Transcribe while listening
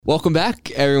Welcome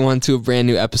back, everyone, to a brand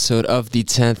new episode of the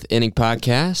 10th Inning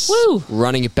Podcast. Woo!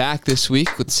 Running it back this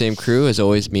week with the same crew, as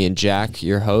always, me and Jack,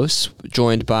 your hosts,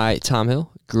 joined by Tom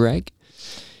Hill, Greg.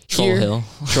 Troll Hill.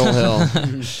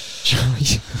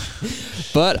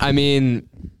 But, I mean,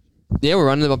 yeah, we're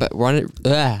running it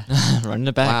back.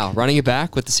 Wow, running it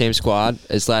back with the same squad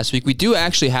as last week. We do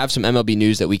actually have some MLB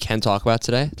news that we can talk about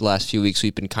today. The last few weeks,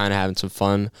 we've been kind of having some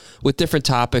fun with different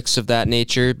topics of that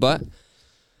nature, but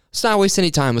let's not waste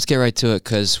any time. Let's get right to it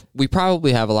because we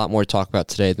probably have a lot more to talk about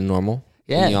today than normal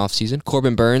in the offseason.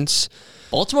 Corbin Burnes.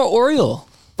 Baltimore Oriole.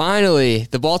 Finally,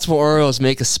 the Baltimore Orioles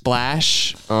make a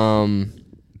splash.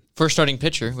 First starting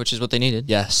pitcher, which is what they needed.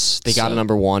 Yes, they got a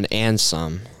number one and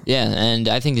some. Yeah, and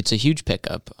I think it's a huge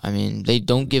pickup. I mean, they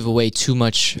don't give away too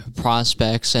much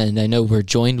prospects, and I know we're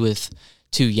joined with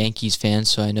two Yankees fans,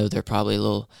 so I know they're probably a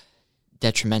little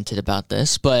detrimented about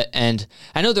this, and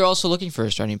I know they're also looking for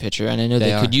a starting pitcher, and I know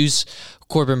they could use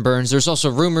Corbin Burnes. There's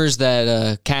also rumors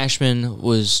that Cashman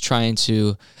was trying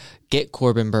to get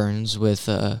Corbin Burnes with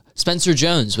Spencer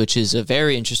Jones, which is a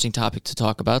very interesting topic to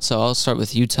talk about. So I'll start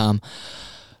with you, Tom.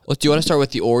 Well, do you want to start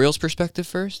with the Orioles perspective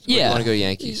first? Yeah. Or do you want to go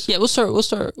Yankees? Yeah, we'll start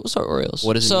Orioles.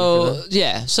 What is it mean for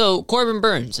them? So Corbin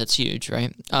Burnes, that's huge,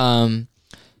 right?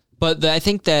 But I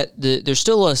think that there's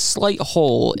still a slight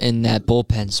hole in that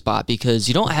bullpen spot because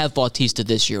you don't have Bautista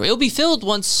this year. It'll be filled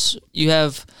once you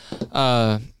have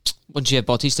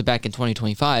Bautista back in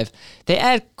 2025. They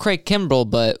add Craig Kimbrell,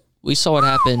 but we saw what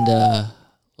happened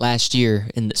last year,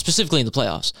 specifically in the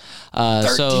playoffs.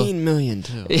 $13 million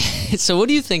too. So what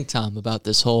do you think, Tom, about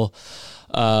this whole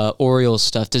Orioles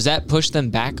stuff? Does that push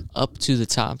them back up to the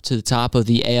top of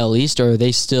the AL East, or are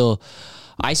they still?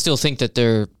 I still think that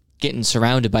they're getting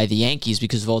surrounded by the Yankees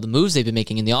because of all the moves they've been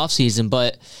making in the offseason,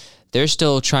 but they're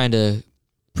still trying to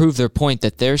prove their point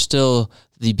that they're still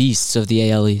the beasts of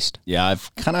the AL East. Yeah,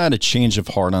 I've kind of had a change of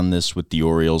heart on this with the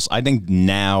Orioles. I think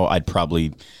now I'd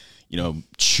probably,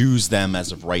 choose them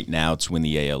as of right now to win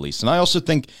the AL East. And I also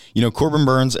think, Corbin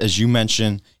Burnes, as you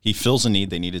mentioned, he fills a need.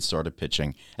 They needed started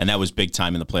pitching, and that was big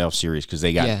time in the playoff series because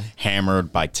they got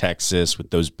hammered by Texas with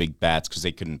those big bats because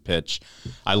they couldn't pitch.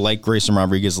 I like Grayson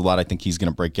Rodriguez a lot. I think he's going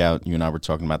to break out. You and I were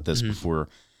talking about this before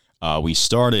we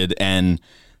started, and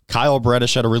Kyle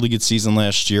Bradish had a really good season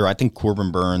last year. I think Corbin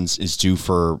Burnes is due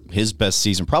for his best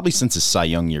season probably since his Cy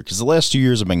Young year because the last 2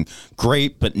 years have been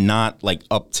great, but not like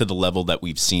up to the level that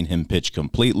we've seen him pitch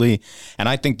completely. And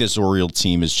I think this Oriole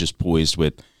team is just poised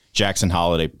with Jackson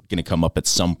Holiday going to come up at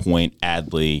some point,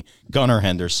 Adley, Gunnar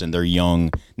Henderson. They're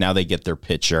young. Now they get their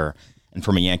pitcher. And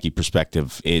from a Yankee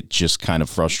perspective, it just kind of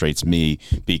frustrates me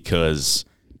because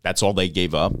that's all they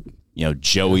gave up.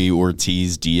 Joey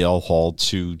Ortiz, DL Hall,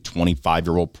 two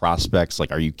 25-year-old prospects.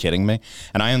 Like, are you kidding me?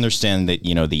 And I understand that,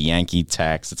 the Yankee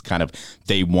tax, it's kind of,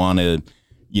 they want to,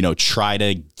 try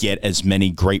to get as many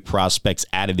great prospects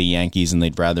out of the Yankees, and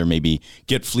they'd rather maybe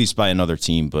get fleeced by another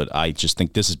team. But I just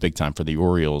think this is big time for the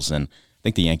Orioles, and I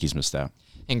think the Yankees missed out.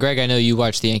 And Greg, I know you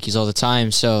watch the Yankees all the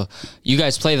time, so you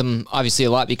guys play them obviously a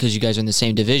lot because you guys are in the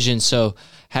same division. So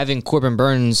having Corbin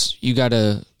Burnes, you're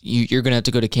gonna have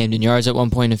to go to Camden Yards at one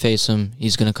point and face him.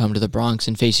 He's gonna come to the Bronx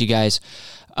and face you guys.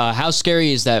 How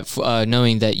scary is that?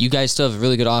 Knowing that you guys still have a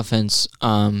really good offense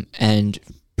and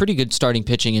pretty good starting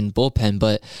pitching and bullpen,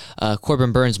 but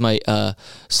Corbin Burnes might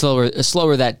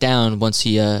slower that down once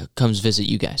he comes visit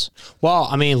you guys. Well,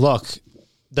 I mean, look,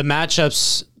 the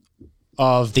matchups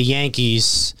of the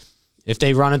Yankees, if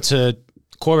they run into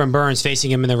Corbin Burnes facing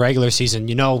him in the regular season,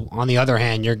 on the other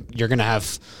hand, you're going to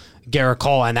have Garrett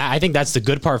Cole, and I think that's the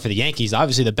good part for the Yankees.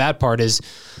 Obviously, the bad part is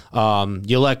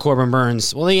you let Corbin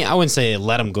Burnes, well, I wouldn't say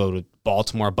let him go to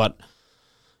Baltimore, but,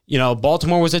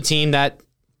 Baltimore was a team that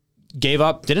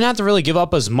didn't have to really give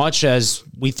up as much as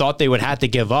we thought they would have to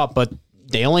give up, but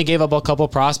they only gave up a couple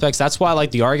prospects. That's why,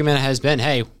 the argument has been,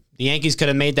 hey, the Yankees could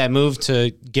have made that move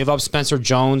to give up Spencer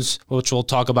Jones, which we'll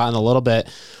talk about in a little bit.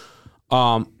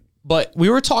 But we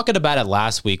were talking about it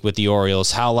last week with the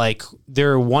Orioles, how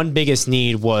their one biggest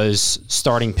need was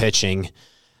starting pitching.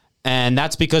 And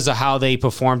that's because of how they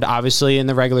performed, obviously, in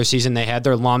the regular season. They had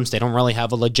their lumps. They don't really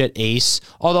have a legit ace.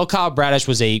 Although Kyle Bradish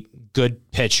was a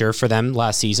good pitcher for them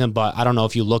last season, but I don't know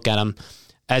if you look at him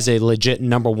as a legit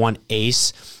number one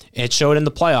ace. It showed in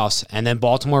the playoffs, and then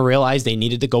Baltimore realized they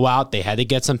needed to go out. They had to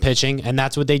get some pitching, and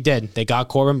that's what they did. They got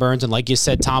Corbin Burnes, and like you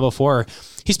said, Tom, before,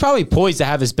 he's probably poised to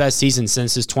have his best season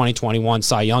since his 2021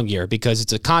 Cy Young year because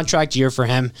it's a contract year for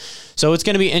him. So it's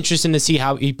going to be interesting to see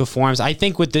how he performs. I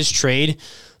think with this trade,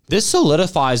 this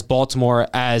solidifies Baltimore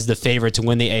as the favorite to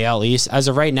win the AL East. As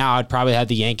of right now, I'd probably have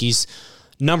the Yankees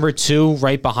number 2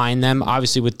 right behind them,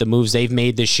 obviously with the moves they've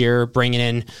made this year, bringing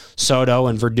in Soto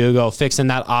and Verdugo, fixing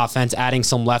that offense, adding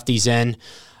some lefties in.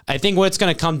 I think what it's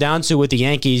going to come down to with the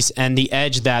Yankees and the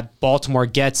edge that Baltimore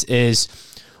gets is,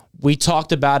 we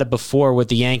talked about it before with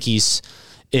the Yankees,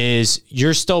 is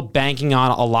you're still banking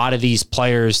on a lot of these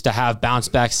players to have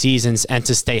bounce-back seasons and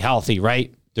to stay healthy,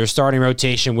 right? Their starting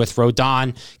rotation with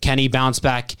Rodon, can he bounce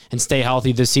back and stay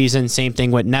healthy this season? Same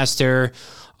thing with Nestor.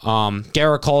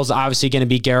 Gerrit Cole's obviously going to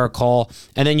be Gerrit Cole.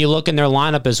 And then you look in their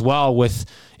lineup as well with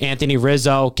Anthony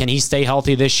Rizzo. Can he stay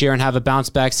healthy this year and have a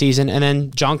bounce-back season? And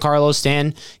then Giancarlo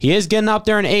Stanton, he is getting up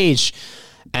there in age.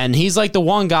 And he's like the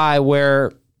one guy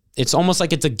where it's almost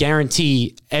like it's a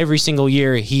guarantee every single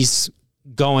year he's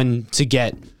going to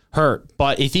get hurt.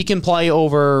 But if he can play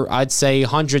over, I'd say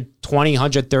 120,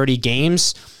 130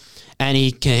 games, and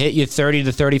he can hit you 30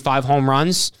 to 35 home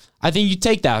runs, I think you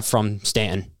take that from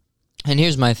Stanton. And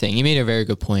here's my thing. You made a very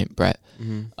good point, Brett,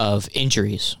 of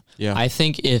injuries. Yeah. I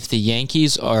think if the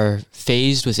Yankees are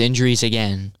phased with injuries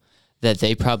again, that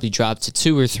they probably drop to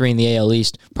 2 or 3 in the AL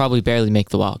East, probably barely make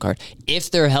the wild card.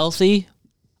 If they're healthy,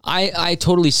 I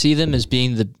totally see them as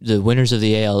being the winners of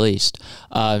the AL East,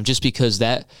 just because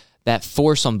that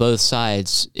force on both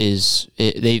sides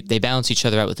they balance each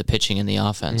other out with the pitching and the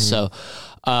offense. So,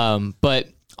 but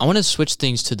I want to switch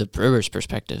things to the Brewers'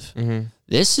 perspective.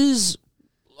 This is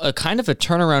a kind of a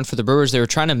turnaround for the Brewers. They were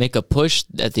trying to make a push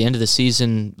at the end of the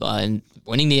season and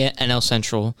winning the NL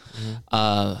Central.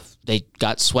 They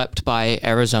got swept by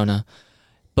Arizona,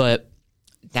 but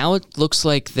now it looks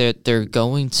like they're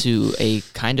going to a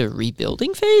kind of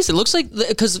rebuilding phase. It looks like,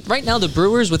 because right now the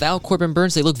Brewers without Corbin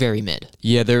Burnes, they look very mid.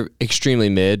 Yeah, they're extremely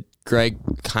mid. Greg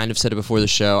kind of said it before the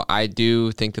show. I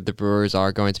do think that the Brewers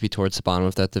are going to be towards the bottom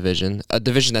of that division. A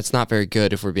division that's not very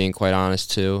good, if we're being quite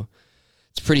honest, too.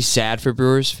 It's pretty sad for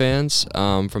Brewers fans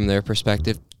from their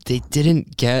perspective. They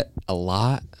didn't get a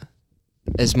lot,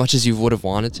 as much as you would have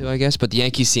wanted to, I guess. But the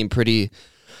Yankees seem pretty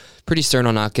stern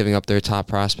on not giving up their top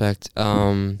prospect.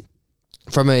 From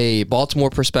a Baltimore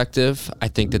perspective, I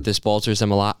think that this bolsters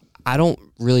them a lot. I don't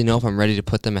really know if I'm ready to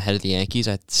put them ahead of the Yankees.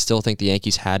 I still think the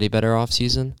Yankees had a better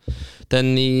offseason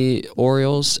than the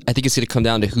Orioles. I think it's going to come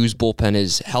down to whose bullpen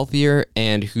is healthier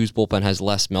and whose bullpen has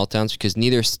less meltdowns, because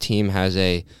neither team has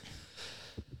a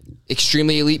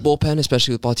extremely elite bullpen,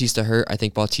 especially with Bautista hurt. I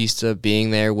think Bautista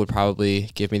being there would probably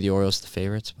give me the Orioles the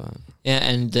favorites. But yeah,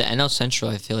 and the NL Central,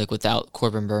 I feel like without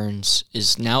Corbin Burnes,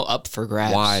 is now up for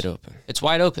grabs. Wide open. It's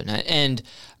wide open, and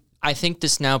I think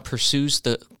this now pursues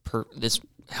this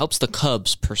helps the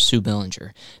Cubs pursue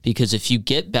Bellinger, because if you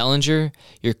get Bellinger,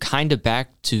 you're kind of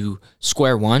back to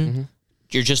square one.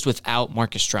 You're just without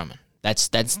Marcus Stroman.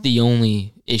 That's the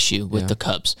only issue with the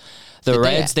Cubs. The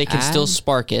Reds, they can still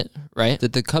spark it, right?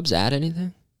 Did the Cubs add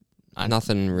anything?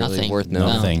 Nothing really worth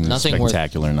Nothing noting.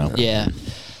 spectacular, no. Yeah.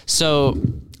 So,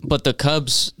 but the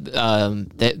Cubs,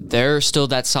 they're still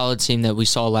that solid team that we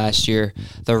saw last year.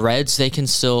 The Reds, they can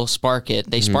still spark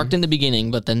it. They sparked in the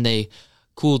beginning, but then they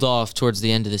cooled off towards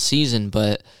the end of the season.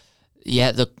 But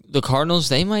yeah, the Cardinals,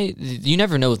 they might. You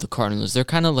never know with the Cardinals. They're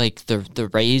kind of like the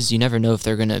Rays. You never know if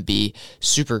they're going to be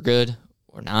super good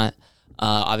or not.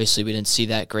 Obviously, we didn't see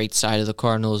that great side of the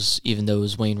Cardinals, even though it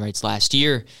was Wainwright's last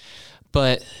year.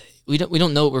 But we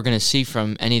don't know what we're going to see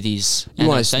from any of these. You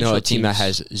want to know a team that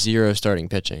has 0 starting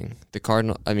pitching. The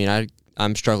Cardinal. I mean,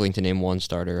 I'm struggling to name one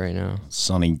starter right now.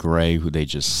 Sonny Gray, who they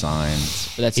just signed.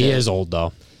 But He is old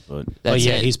though. But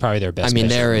yeah, he's probably their best. I mean,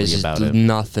 pitcher. there is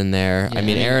nothing there. Yeah, I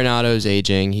mean, Arenado's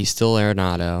aging. He's still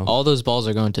Arenado. All those balls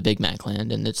are going to Big Mac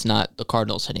land, and it's not the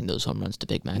Cardinals hitting those home runs to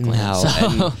Big Mac land. No, So.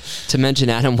 and to mention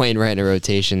Adam Wainwright in a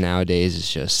rotation nowadays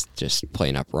is just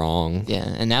playing up wrong. Yeah,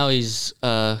 and now he's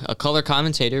a color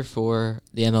commentator for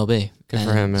the MLB. Good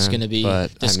for him, He's man. going to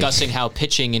be discussing how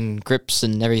pitching and grips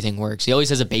and everything works. He always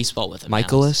has a baseball with him.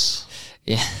 Michaelis?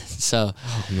 Yeah, so.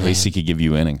 At least he could give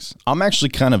you innings. I'm actually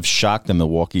kind of shocked that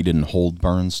Milwaukee didn't hold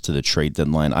Burnes to the trade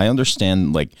deadline. I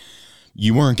understand, like,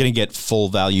 you weren't going to get full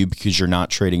value because you're not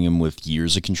trading him with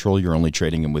years of control. You're only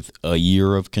trading him with a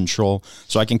year of control.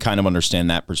 So I can kind of understand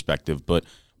that perspective. But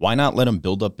why not let him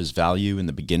build up his value in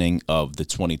the beginning of the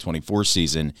 2024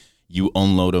 season? You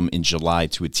unload him in July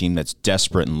to a team that's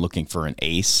desperate and looking for an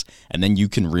ace, and then you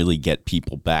can really get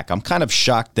people back. I'm kind of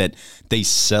shocked that they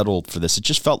settled for this. It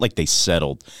just felt like they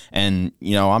settled. And,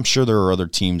 you know, I'm sure there are other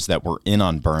teams that were in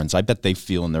on Burnes. I bet they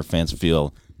feel and their fans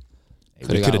feel, hey,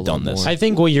 we could have done this. I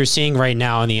think what you're seeing right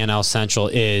now in the NL Central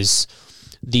is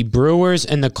the Brewers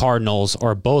and the Cardinals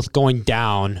are both going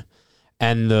down,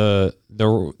 and the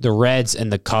Reds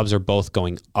and the Cubs are both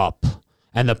going up.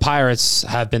 And the Pirates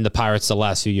have been the Pirates the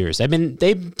last few years. They've been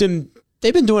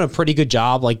doing a pretty good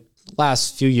job, like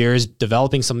last few years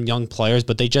developing some young players,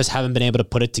 but they just haven't been able to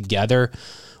put it together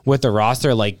with the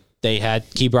roster. Like they had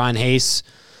Ke'Bryan Hayes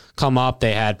come up,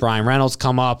 they had Brian Reynolds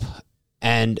come up,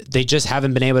 and they just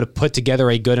haven't been able to put together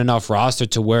a good enough roster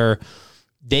to where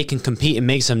they can compete and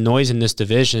make some noise in this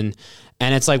division.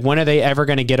 And it's like, when are they ever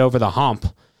going to get over the hump?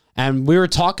 And we were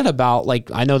talking about,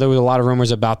 like, I know there was a lot of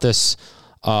rumors about this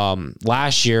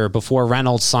last year before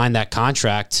Reynolds signed that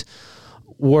contract.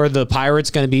 Were the Pirates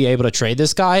going to be able to trade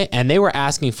this guy? And they were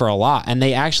asking for a lot, and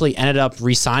they actually ended up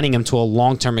re-signing him to a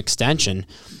long-term extension.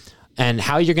 And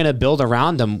how you're going to build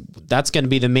around him, that's going to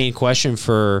be the main question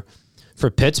for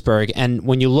Pittsburgh. And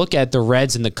when you look at the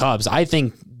Reds and the Cubs, I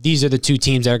think these are the two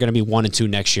teams that are going to be 1-2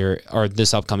 next year or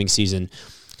this upcoming season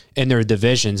in their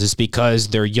divisions, is because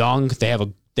they're young.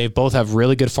 They both have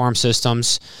really good farm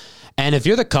systems. And if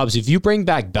you're the Cubs, if you bring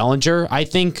back Bellinger, I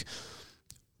think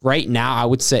right now I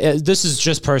would say, this is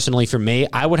just personally for me,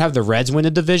 I would have the Reds win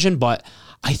the division. But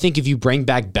I think if you bring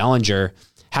back Bellinger,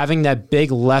 having that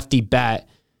big lefty bat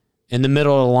in the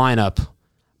middle of the lineup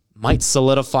might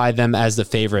solidify them as the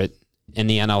favorite in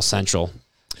the NL Central.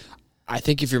 I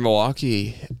think if you're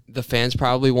Milwaukee, the fans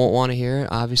probably won't want to hear it,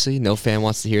 obviously. No fan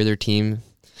wants to hear their team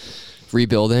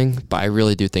rebuilding, but I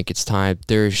really do think it's time.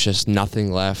 There's just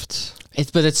nothing left.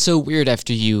 But it's so weird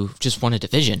after you just won a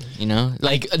division, you know?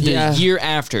 Like the year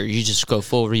after, you just go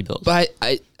full rebuild. But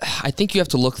I think you have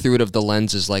to look through it of the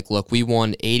lenses like, look, we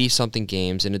won 80-something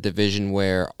games in a division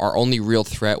where our only real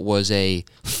threat was a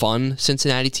fun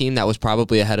Cincinnati team that was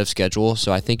probably ahead of schedule.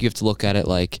 So I think you have to look at it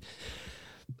like,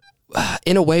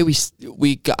 in a way,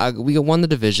 we won the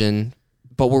division,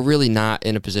 but we're really not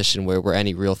in a position where we're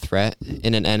any real threat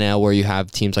in an NL where you have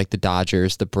teams like the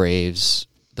Dodgers, the Braves,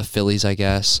 the Phillies, I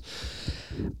guess.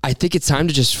 I think it's time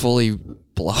to just fully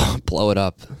blow it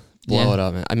up. Blow it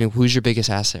up, man. I mean, who's your biggest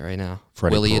asset right now?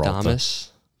 Willie Adames?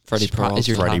 Freddie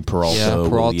Peralta,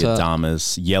 Willie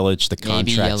Adames, Yelich. The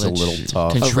contract's a little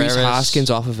tough. Rhys Hoskins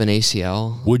off of an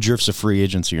ACL. Woodruff's a free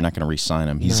agent, so you're not going to re-sign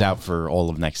him. He's out for all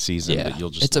of next season. Yeah, but you'll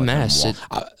just it's a mess.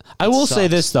 I will say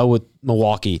this though with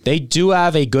Milwaukee, they do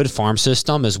have a good farm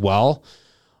system as well,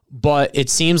 but it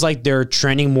seems like they're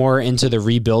trending more into the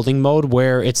rebuilding mode.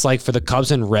 Where it's like for the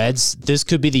Cubs and Reds, this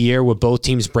could be the year where both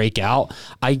teams break out.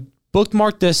 I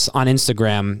bookmarked this on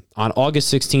Instagram on August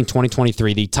 16,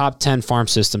 2023, the top 10 farm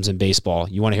systems in baseball.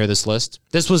 You want to hear this list?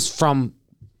 This was from,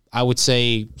 I would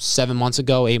say, 8 months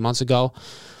ago.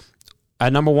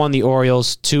 At number 1, the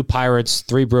Orioles, 2 Pirates,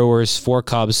 3 Brewers, 4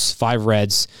 Cubs, 5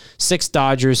 Reds, 6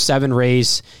 Dodgers, 7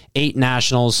 Rays, 8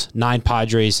 Nationals, 9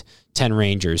 Padres, 10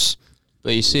 Rangers.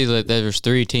 But you see that there's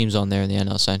 3 teams on there in the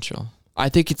NL Central. I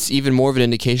think it's even more of an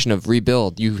indication of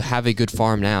rebuild. You have a good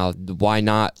farm now. Why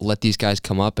not let these guys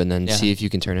come up and then see if you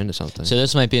can turn into something? So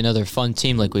this might be another fun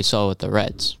team like we saw with the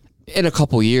Reds. In a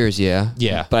couple years, yeah.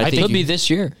 Yeah. But I think it could be this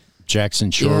year.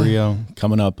 Jackson Chourio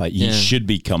coming up. He should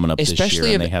be coming up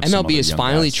especially this year. Especially if MLB is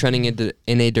finally trending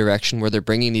in a direction where they're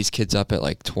bringing these kids up at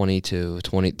like 22,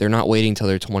 20. They're not waiting till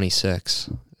they're 26.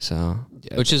 So,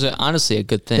 which is honestly a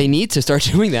good thing. They need to start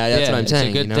doing that. That's what I'm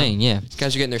saying. It's a good thing, yeah. These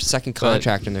guys are getting their second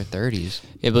contract in their 30s.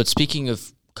 Yeah, but speaking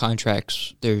of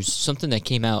contracts, there's something that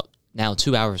came out now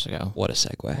 2 hours ago. What a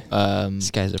segue.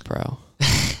 This guy's a pro.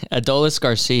 Adolis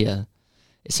Garcia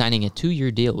is signing a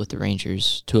 2-year deal with the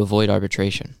Rangers to avoid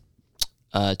arbitration.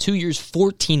 2 years,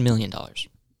 $14 million.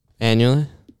 Annually?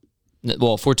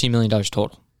 Well, $14 million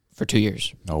total for 2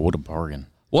 years. Oh, what a bargain.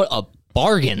 What a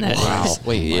bargain that is.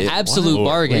 Wait, absolute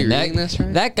bargain.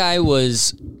 That guy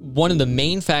was one of the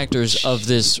main factors of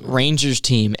this Rangers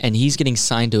team, and he's getting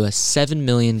signed to a $7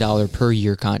 million per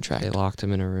year contract. They locked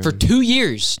him in a room. For 2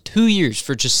 years. 2 years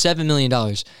for just $7 million.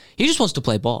 He just wants to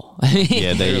play ball.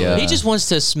 He just wants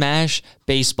to smash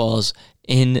baseballs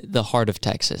in the heart of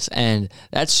Texas. And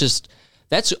that's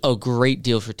a great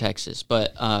deal for Texas.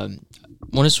 But I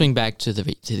want to swing back to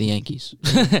the Yankees.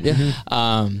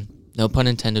 No pun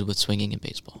intended with swinging in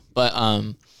baseball. But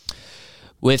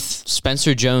with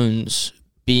Spencer Jones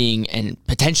being a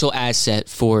potential asset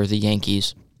for the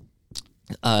Yankees,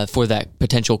 for that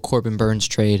potential Corbin Burnes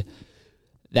trade,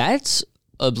 that's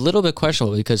a little bit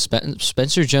questionable because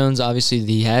Spencer Jones, obviously,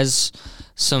 he has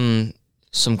some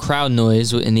crowd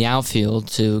noise in the outfield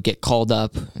to get called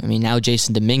up. I mean, now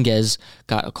Jason Dominguez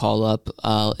got a call up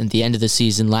at the end of the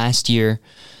season last year.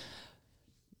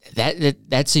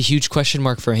 That's a huge question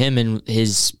mark for him and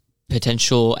his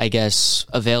potential, I guess,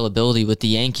 availability with the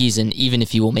Yankees, and even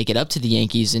if he will make it up to the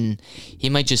Yankees, and he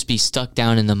might just be stuck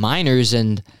down in the minors,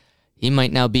 and he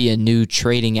might now be a new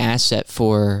trading asset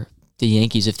for the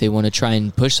Yankees if they want to try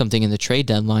and push something in the trade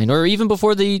deadline or even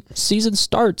before the season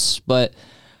starts. But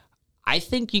I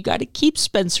think you got to keep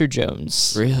Spencer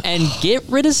Jones Really? and get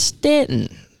rid of Stanton.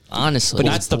 Honestly,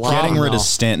 But that's the problem. Getting rid though. of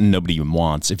Stanton, nobody even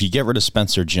wants. If you get rid of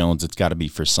Spencer Jones, it's got to be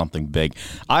for something big.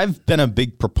 I've been a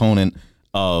big proponent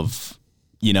of,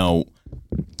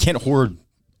 can't hoard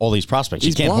all these prospects.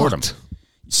 He's you can't hoard blocked. them.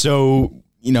 So,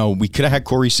 we could have had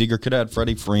Corey Seager, could have had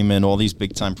Freddie Freeman, all these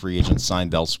big-time free agents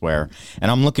signed elsewhere. And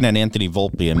I'm looking at Anthony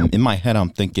Volpe, and in my head I'm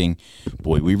thinking,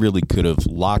 boy, we really could have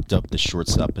locked up the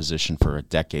shortstop position for a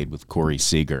decade with Corey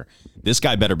Seager. This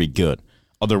guy better be good.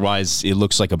 Otherwise, it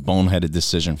looks like a boneheaded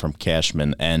decision from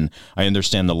Cashman. And I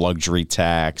understand the luxury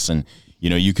tax, and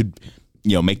you could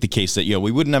make the case that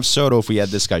we wouldn't have Soto if we had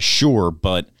this guy, sure,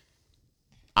 but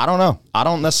I don't know. I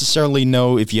don't necessarily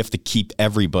know if you have to keep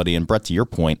everybody. And Brett, to your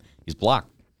point, he's blocked.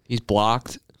 He's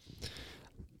blocked.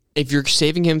 If you're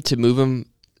saving him to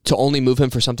only move him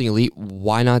for something elite,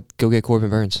 why not go get Corbin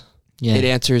Burnes? Yeah. It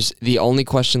answers the only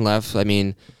question left. I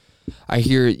mean, I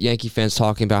hear Yankee fans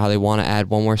talking about how they want to add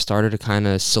one more starter to kind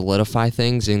of solidify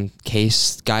things in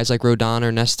case guys like Rodon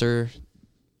or Nestor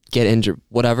get injured,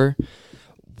 whatever.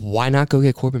 Why not go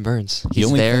get Corbin Burnes? The He's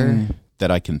only there. thing that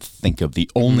I can think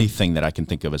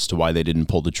of, as to why they didn't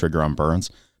pull the trigger on Burnes,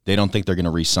 they don't think they're going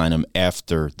to re-sign him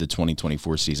after the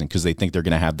 2024 season because they think they're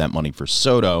going to have that money for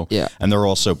Soto. Yeah. And they're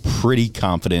also pretty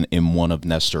confident in one of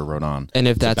Nestor Rodon. And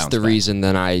if to that's bounce the back. reason,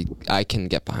 then I can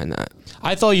get behind that.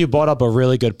 I thought you brought up a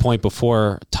really good point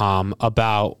before, Tom,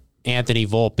 about Anthony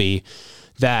Volpe,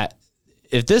 that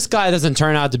if this guy doesn't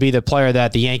turn out to be the player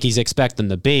that the Yankees expect him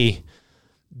to be,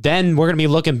 then we're going to be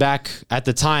looking back at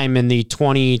the time in the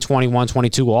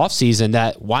 2021-22 offseason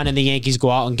that why didn't the Yankees go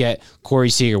out and get Corey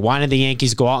Seager? Why didn't the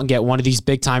Yankees go out and get one of these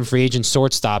big-time free agent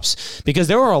shortstops? Because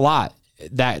there were a lot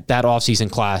that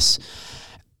offseason class.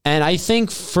 And I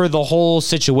think for the whole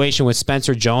situation with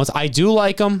Spencer Jones, I do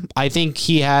like him. I think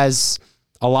he has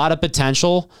a lot of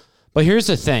potential. But here's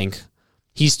the thing.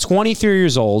 He's 23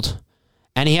 years old,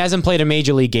 and he hasn't played a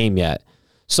major league game yet.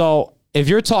 So if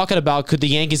you're talking about could the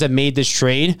Yankees have made this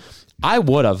trade, I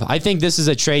would have. I think this is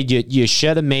a trade you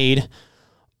should have made.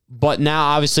 But now,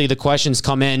 obviously, the questions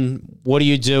come in. What do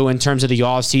you do in terms of the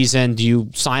offseason? Do you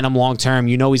sign him long-term?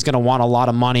 You know he's going to want a lot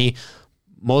of money,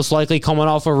 most likely coming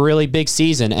off a really big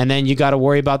season. And then you got to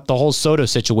worry about the whole Soto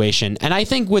situation. And I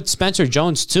think with Spencer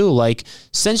Jones, too, like,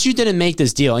 since you didn't make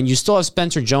this deal and you still have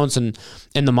Spencer Jones in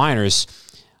the minors,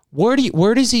 where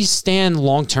does he stand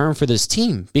long-term for this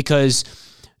team? Because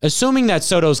assuming that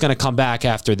Soto is going to come back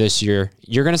after this year,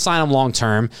 you're going to sign him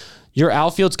long-term. Your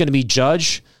outfield's going to be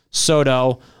Judge,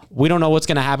 Soto. We don't know what's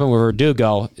going to happen with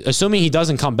Verdugo. Assuming he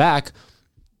doesn't come back,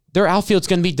 their outfield's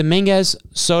going to be Dominguez,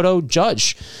 Soto,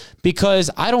 Judge.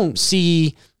 Because I don't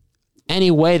see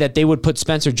any way that they would put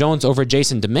Spencer Jones over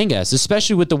Jason Dominguez,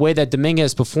 especially with the way that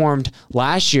Dominguez performed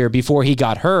last year before he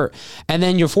got hurt. And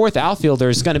then your fourth outfielder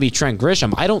is going to be Trent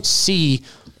Grisham. I don't see...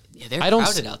 Yeah, they're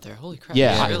crowded out there. Holy crap!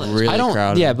 Yeah, really I don't.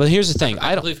 crowded. Yeah, but here's the thing.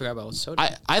 I completely forgot about Soto.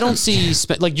 I don't see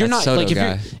like you're That not Soto like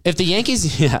guy. if the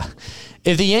Yankees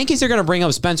if the Yankees are going to bring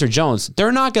up Spencer Jones,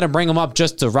 they're not going to bring him up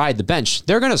just to ride the bench.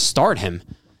 They're going to start him.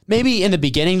 Maybe in the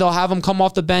beginning they'll have him come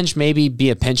off the bench, maybe be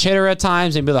a pinch hitter at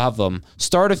times. Maybe they'll have him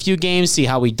start a few games, see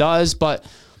how he does. But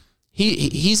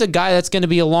he's a guy that's going to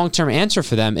be a long-term answer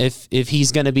for them if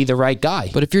he's going to be the right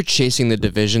guy. But if you're chasing the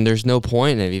division, there's no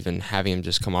point in even having him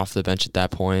just come off the bench at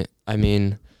that point. I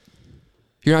mean,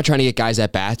 you're not trying to get guys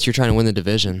at bats. You're trying to win the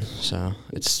division. So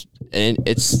it's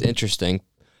interesting.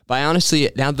 But honestly,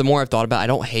 now the more I've thought about it, I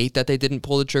don't hate that they didn't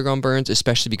pull the trigger on Burnes,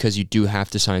 especially because you do have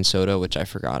to sign Soto, which I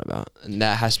forgot about. And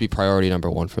that has to be priority number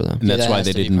one for them. And that's that why has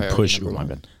they to be didn't priority push. number Oh, my one.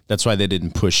 bad. That's why they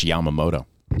didn't push Yamamoto.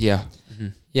 Yeah.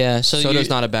 Yeah, so Soto's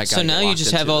not a bad guy So to now get you locked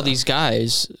just into, have all though. these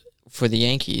guys for the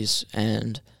Yankees,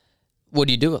 and what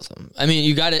do you do with them? I mean,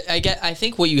 you got to. I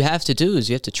think what you have to do is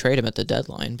you have to trade them at the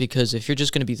deadline, because if you're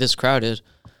just going to be this crowded,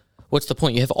 what's the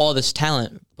point? You have all this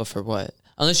talent, but for what?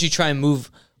 Unless you try and move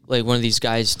like one of these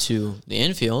guys to the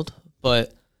infield,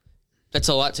 but that's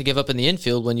a lot to give up in the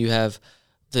infield when you have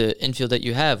the infield that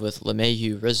you have with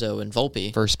LeMahieu, Rizzo, and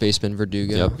Volpe. First baseman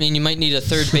Verdugo. I mean, you might need a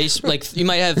third base. Like, you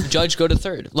might have Judge go to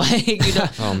third. Like, you know,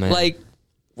 Oh, man. like,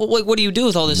 what do you do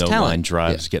with all this No line talent?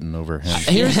 drives getting over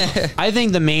him. I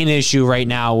think the main issue right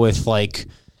now with like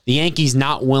the Yankees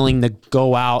not willing to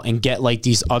go out and get like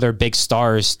these other big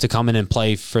stars to come in and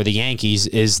play for the Yankees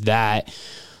is that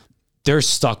they're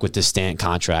stuck with the Stanton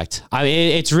contract. I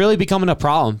mean, it's really becoming a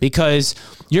problem because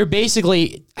you're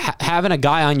basically having a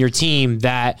guy on your team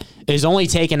that is only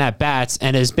taking at bats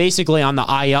and is basically on the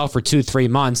IL for 2-3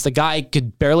 months. The guy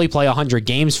could barely play 100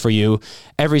 games for you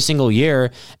every single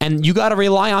year, and you got to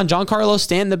rely on Giancarlo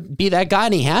Stanton to be that guy,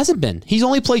 and he hasn't been. He's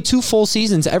only played 2 full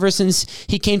seasons ever since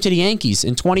he came to the Yankees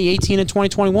in 2018 and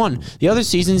 2021. The other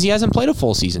seasons, he hasn't played a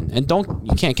full season. And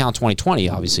you can't count 2020,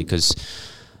 obviously, because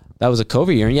that was a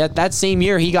COVID year, and yet that same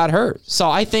year he got hurt. So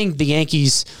I think the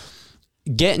Yankees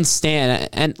getting Stan,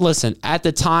 and listen, at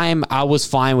the time I was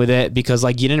fine with it because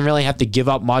like you didn't really have to give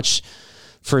up much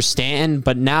for Stanton,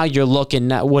 but now you're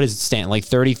looking at, what is Stanton, like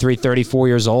 33, 34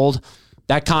 years old?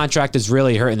 That contract is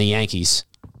really hurting the Yankees.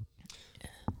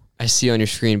 I see on your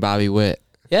screen Bobby Witt.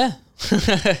 Yeah.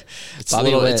 It's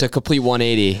a complete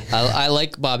 180. I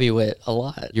like Bobby Witt a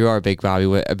lot. You are a big Bobby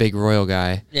Witt, a big Royal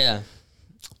guy. Yeah.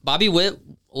 Bobby Witt,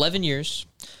 11 years.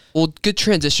 Well, good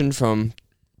transition from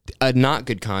a not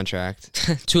good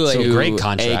contract to a great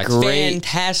contract.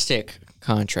 Fantastic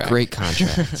contract. Great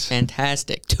contract.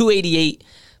 Fantastic.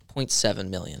 $288.7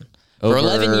 million. For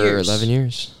 11 years. 11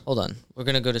 years. Hold on. We're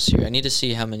going to go to Siri. I need to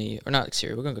see how many, or not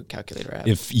Siri, we're going to go calculator app.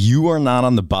 If you are not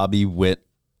on the Bobby Witt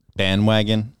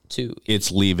bandwagon,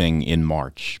 it's leaving in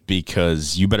March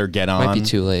because you better get on. Might be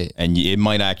too late. And it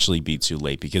might actually be too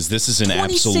late because this is an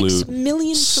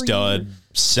absolute stud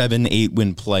 7-8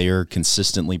 win player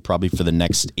consistently probably for the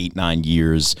next 8-9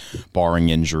 years, barring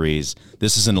injuries.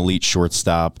 This is an elite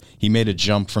shortstop. He made a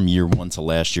jump from year 1 to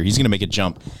last year. He's going to make a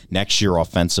jump next year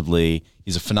offensively.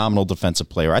 He's a phenomenal defensive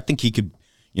player. I think he could,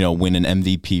 win an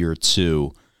MVP or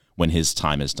 2 when his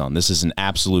time is done. This is an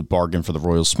absolute bargain for the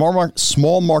Royals.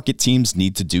 Small market teams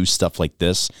need to do stuff like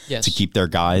this to keep their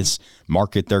guys,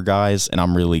 market their guys, and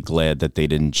I'm really glad that they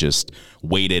didn't just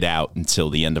wait it out until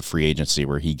the end of free agency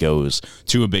where he goes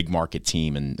to a big market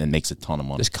team and makes a ton of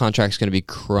money. This contract's going to be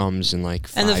crumbs in like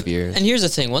 5 years. And here's the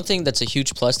thing. One thing that's a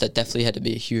huge plus that definitely had to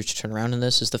be a huge turnaround in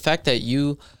this is the fact that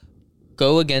you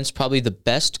go against probably the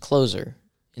best closer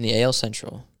in the AL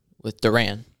Central with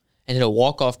Duran and hit a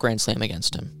walk-off grand slam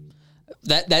against him.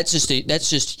 That's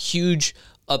just huge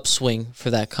upswing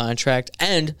for that contract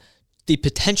and the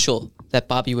potential that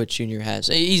Bobby Witt Jr. has.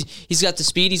 He's got the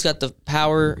speed, he's got the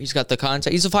power, he's got the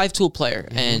contact. He's a 5-tool player,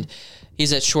 and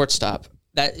he's at shortstop.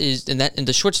 And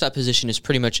the shortstop position is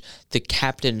pretty much the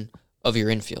captain of your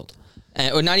infield,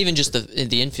 or not even just the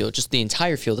infield, just the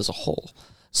entire field as a whole.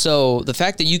 So the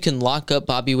fact that you can lock up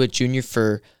Bobby Witt Jr.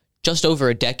 for just over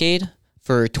a decade,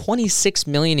 for $26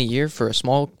 million a year for a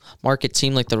small market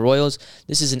team like the Royals,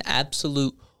 this is an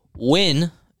absolute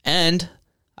win. And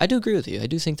I do agree with you. I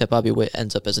do think that Bobby Witt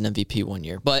ends up as an MVP one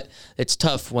year. But it's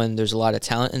tough when there's a lot of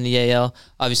talent in the AL.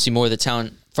 Obviously, more of the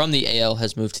talent from the AL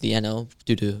has moved to the NL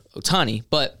due to Ohtani.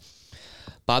 But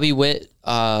Bobby Witt,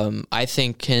 I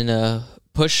think, can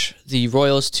push the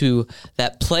Royals to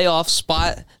that playoff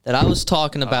spot that I was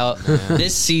talking about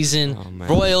this season.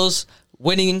 Royals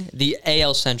winning the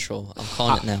AL Central. I'm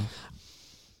calling it now.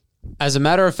 As a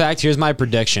matter of fact, here's my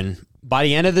prediction. By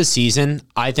the end of the season,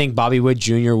 I think Bobby Witt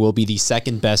Jr. will be the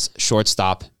second best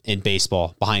shortstop in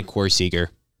baseball behind Corey Seager.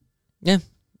 Yeah,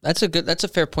 that's a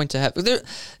fair point to have.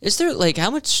 Is there like how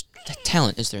much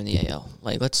talent is there in the AL?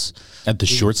 Like at the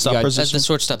shortstop position. At the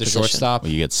shortstop position. Well,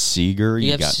 you got Seager,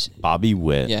 you got Bobby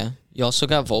Witt. Yeah. You also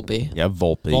got Volpe. You have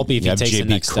Volpe. If you have takes the JP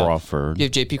next Crawford. You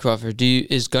have JP Crawford.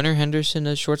 Is Gunnar Henderson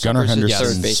a shortstop? Gunnar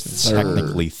Henderson's third baseman.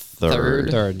 technically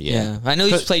third. Yeah. I know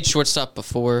he's played shortstop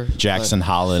before. Jackson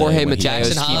Holiday. Jorge Mateos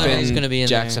Jackson Holiday is going to be in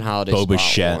Jackson there. Holiday's Bo spot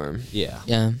Bichette. warm.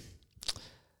 Yeah.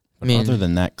 I mean, other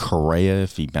than that, Correa,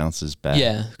 if he bounces back.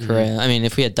 Yeah, Correa. I mean,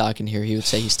 if we had Doc in here, he would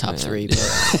say he's top 3. But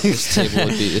this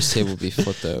table would be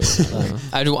flipped over.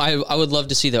 I would love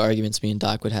to see the arguments me and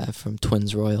Doc would have from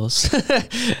Twins Royals.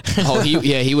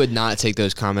 He would not take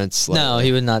those comments lightly. No,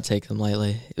 he would not take them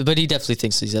lightly. But he definitely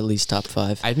thinks he's at least top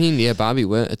 5. I mean, Bobby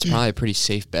Witt, it's probably a pretty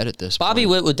safe bet at this point. Bobby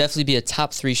Witt would definitely be a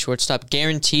top 3 shortstop,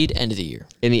 guaranteed end of the year.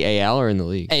 In the AL or in the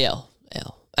league? AL,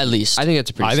 at least. I think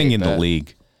it's a pretty safe bet. The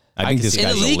league. I think this guy's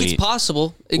in the league, elite. it's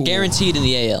possible. Guaranteed in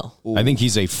the AL. I think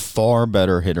he's a far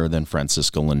better hitter than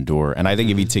Francisco Lindor. And I think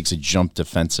if he takes a jump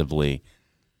defensively,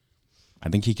 I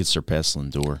think he could surpass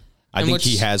Lindor. I think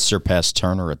he has surpassed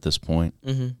Turner at this point.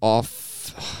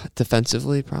 Off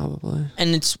defensively, probably.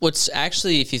 And what's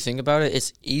actually, if you think about it,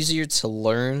 it's easier to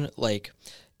learn, like,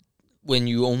 when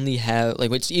you only have,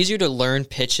 like, it's easier to learn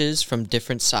pitches from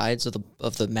different sides of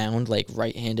the mound, like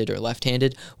right-handed or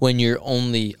left-handed, when you're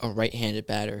only a right-handed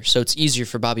batter. So it's easier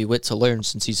for Bobby Witt to learn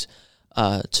since he's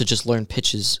to just learn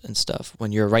pitches and stuff.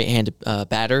 When you're a right-handed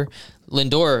batter,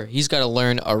 Lindor, he's got to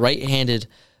learn a right-handed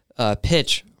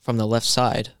pitch from the left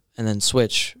side and then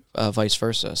switch, vice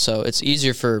versa. So it's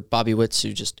easier for Bobby Witt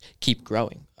to just keep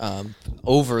growing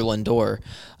over Lindor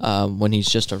when he's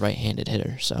just a right-handed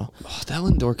hitter. So that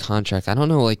Lindor contract, I don't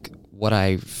know what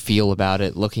I feel about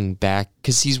it looking back,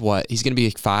 because he's going to be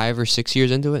 5 or 6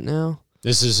 years into it now.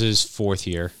 This is his 4th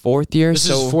year. 4th year? This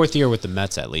is his 4th year with the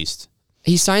Mets, at least.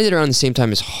 He signed it around the same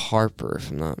time as Harper, if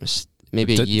I'm not mistaken.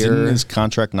 Maybe a year. Didn't his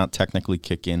contract not technically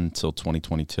kick in until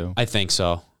 2022? I think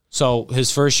so. So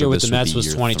his first year with the Mets was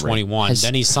 2021. 3.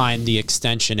 Then he signed the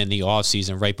extension in the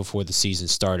offseason right before the season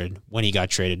started when he got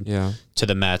traded to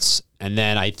the Mets. And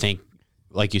then I think,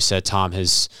 like you said, Tom,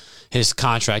 his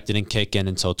contract didn't kick in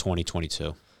until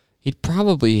 2022. He'd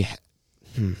probably...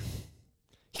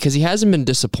 Because he hasn't been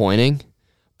disappointing,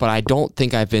 but I don't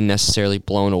think I've been necessarily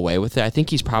blown away with it. I think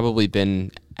he's probably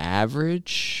been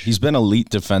average. He's been elite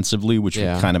defensively, which we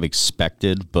kind of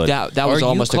expected, but that was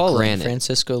almost a granted.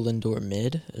 Francisco Lindor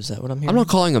mid? Is that what I'm hearing? I'm not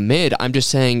calling him mid. I'm just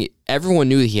saying everyone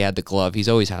knew he had the glove. He's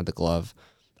always had the glove.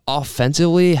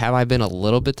 Offensively, have I been a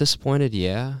little bit disappointed?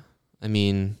 Yeah. I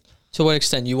mean... To what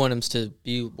extent? You want him to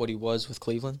be what he was with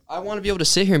Cleveland? I want to be able to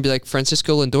sit here and be like,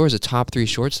 Francisco Lindor is a top 3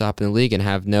 shortstop in the league and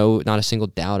have not a single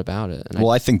doubt about it. And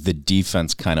I think the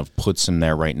defense kind of puts him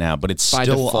there right now, but it's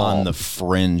still on the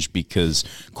fringe because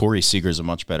Corey Seager's a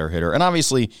much better hitter. And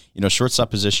obviously,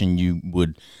 shortstop position, you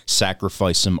would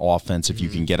sacrifice some offense if you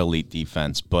can get elite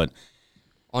defense. But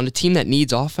on a team that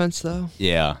needs offense, though?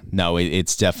 Yeah. No,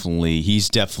 he's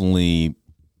definitely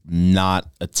not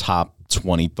a top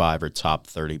 25 or top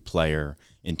 30 player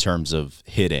in terms of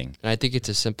hitting. And I think it's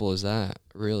as simple as that,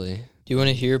 really. Do you want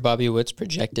to hear Bobby Witt's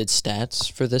projected stats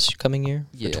for this coming year?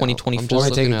 For 2024? I'm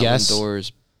just take a guess.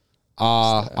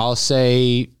 I'll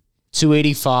say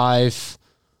 285.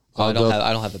 I don't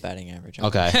have a batting average.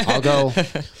 Okay.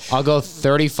 I'll go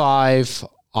 35,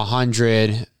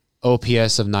 100,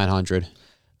 OPS of 900.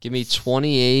 Give me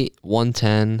 28,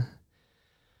 110,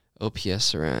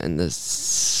 OPS around in the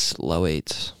low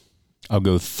 8s. I'll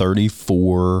go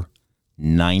 34,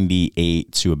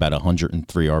 98 to about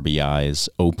 103 RBIs.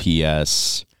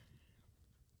 OPS,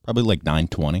 probably like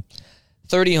 920.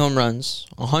 30 home runs,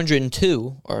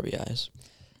 102 RBIs,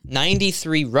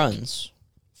 93 runs,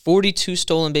 42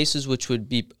 stolen bases, which would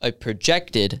be a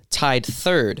projected tied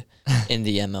 3rd in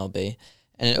the MLB,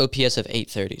 and an OPS of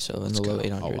 830, so in the low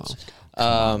 800s.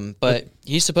 But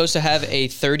he's supposed to have a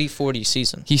 30-40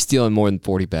 season. He's stealing more than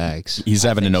 40 bags. He's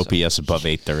having an OPS above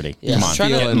 830. Yeah. Come on,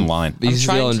 get in line. I'm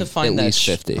trying to find at least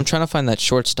 50. I'm trying to find that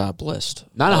shortstop list.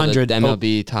 900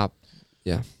 MLB top.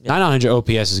 Yeah. 900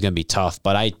 OPS is going to be tough,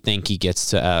 but I think he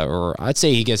gets to, or I'd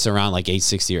say he gets around like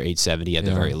 860 or 870 at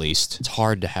the very least. It's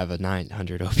hard to have a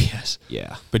 900 OPS.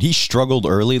 Yeah. But he struggled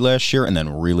early last year and then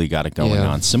really got it going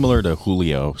on, similar to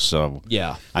Julio. So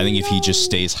yeah, I think if he just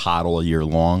stays hot all year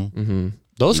long,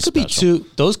 Those could be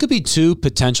two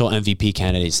potential MVP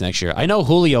candidates next year. I know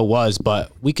Julio was,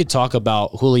 but we could talk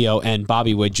about Julio and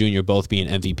Bobby Witt Jr. both being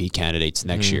MVP candidates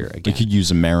next year again. We could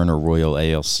use a Mariner Royal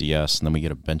ALCS, and then we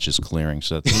get a benches clearing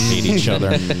so that they hate each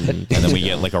other, and then we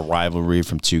get like a rivalry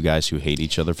from 2 guys who hate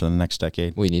each other for the next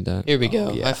decade. We need that. Here we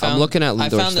go. I'm looking at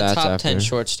Lindor's I found the stats top 10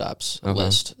 after. shortstops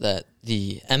list that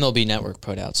the MLB Network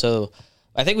put out. So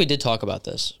I think we did talk about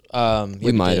this.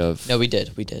 We might have. No, we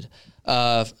did. We did.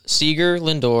 Seager,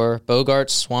 Lindor,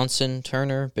 Bogarts, Swanson,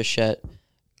 Turner, Bichette,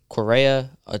 Correa,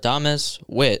 Adames,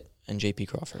 Witt, and J.P.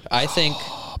 Crawford. I think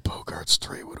Bogarts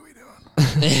 3. What are we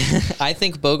doing? I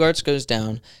think Bogarts goes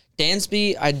down.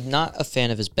 Dansby, I'm not a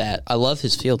fan of his bat. I love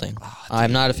his fielding.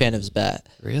 I'm not a fan of his bat.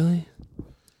 Really?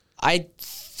 I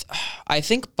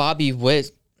think Bobby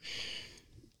Witt.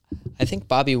 I think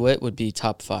Bobby Witt would be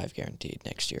top 5 guaranteed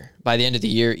next year. By the end of the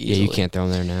year, easily. Yeah, you can't throw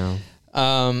him there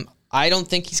now. I don't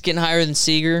think he's getting higher than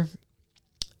Seager.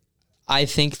 I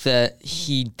think that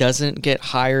he doesn't get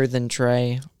higher than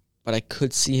Trey, but I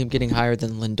could see him getting higher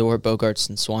than Lindor, Bogarts,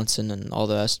 and Swanson, and all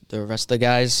the rest of the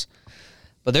guys.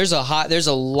 But there's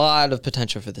a lot of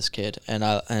potential for this kid,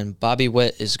 and Bobby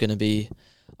Witt is going to be.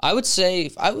 I would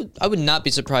say I would not be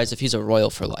surprised if he's a Royal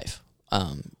for life,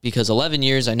 because 11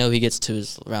 years. I know he gets to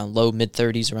his around low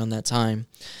mid-30s around that time,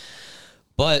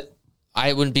 but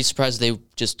I wouldn't be surprised if they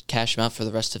just cash him out for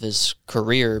the rest of his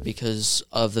career because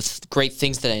of the great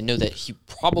things that I know that he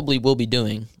probably will be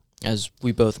doing, as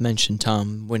we both mentioned,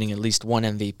 Tom, winning at least one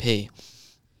MVP.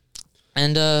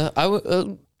 And I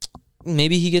would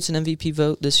maybe he gets an MVP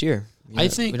vote this year. I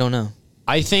think we don't know.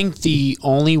 I think the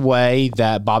only way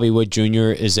that Bobby Witt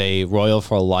Jr. is a Royal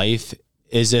for life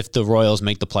is if the Royals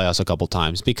make the playoffs a couple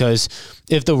times. Because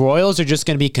if the Royals are just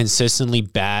going to be consistently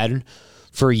bad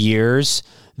for years,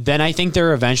 then I think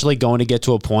they're eventually going to get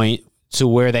to a point to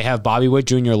where they have Bobby Witt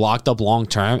Jr. locked up long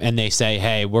term, and they say,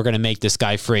 hey, we're going to make this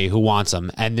guy free. Who wants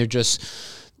him? And they're just,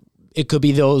 it could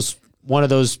be one of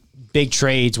those big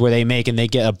trades where they make and they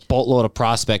get a boatload of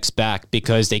prospects back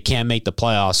because they can't make the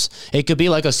playoffs. It could be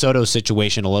like a Soto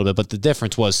situation a little bit, but the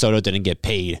difference was Soto didn't get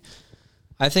paid.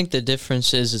 I think the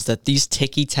difference is that these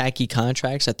ticky-tacky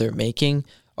contracts that they're making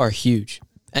are huge.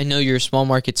 I know you're a small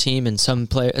market team, and some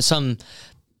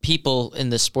people in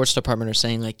the sports department are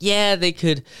saying, like, yeah, they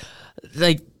could,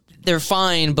 like, they're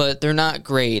fine, but they're not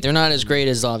great. They're not as great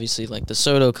as, obviously, like the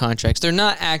Soto contracts. They're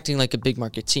not acting like a big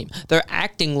market team. They're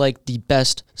acting like the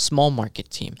best small market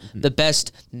team, the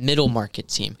best middle market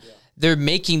team. They're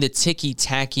making the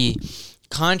ticky-tacky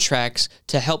contracts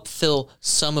to help fill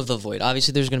some of the void.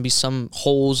 Obviously, there's going to be some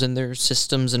holes in their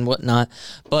systems and whatnot,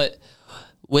 but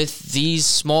with these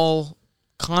small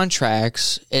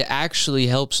contracts, it actually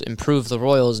helps improve the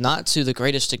Royals, not to the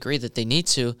greatest degree that they need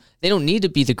to. They don't need to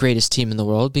be the greatest team in the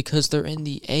world because they're in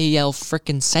the AL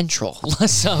frickin' Central.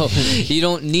 So you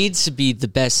don't need to be the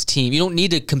best team. You don't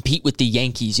need to compete with the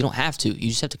Yankees. You don't have to. You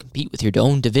just have to compete with your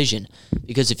own division,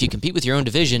 because if you compete with your own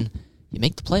division, you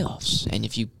make the playoffs. And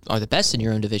if you are the best in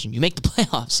your own division, you make the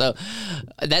playoffs. So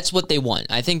that's what they want.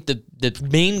 I think the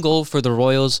main goal for the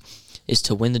Royals is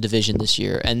to win the division this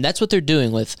year. And that's what they're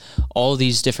doing with all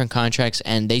these different contracts.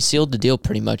 And they sealed the deal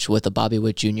pretty much with a Bobby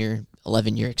Witt Jr.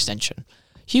 11-year extension.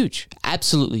 Huge.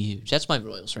 Absolutely huge. That's my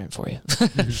Royals rant for you.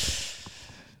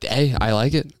 Hey, I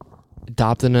like it.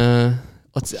 Adopting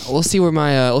we'll see where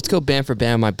my let's go band for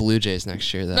band my Blue Jays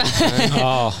next year though.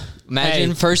 Oh,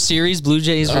 Imagine first series, Blue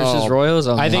Jays versus Royals.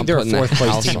 I think they're a fourth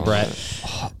place team, Brett.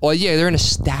 Well, yeah, they're in a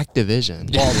stacked division.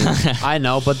 Well, I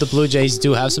know, but the Blue Jays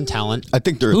do have some talent. I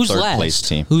think they're Who's a third last? place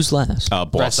team. Who's last?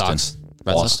 Boston. Red Sox.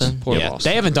 Boston. Poor Yeah, Boston.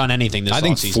 they haven't done anything this I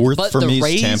think offseason. fourth But for the me is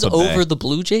Rays Tampa Bay. over the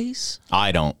Blue Jays?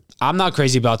 I don't. I'm not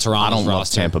crazy about Toronto's I don't love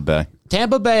roster. Tampa Bay.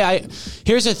 Tampa Bay,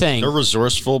 here's the thing. They're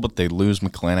resourceful, but they lose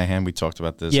McClanahan. We talked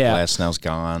about this. Yeah. Glasnow's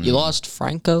gone. You lost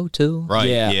Franco, too? Right.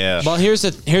 Yeah. Well, here's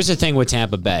the thing with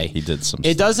Tampa Bay. He did some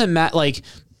It stuff. doesn't matter.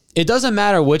 It doesn't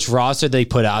matter which roster they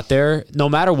put out there. No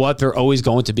matter what, they're always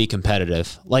going to be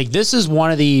competitive. This is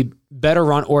one of the better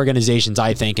run organizations,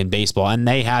 I think, in baseball, and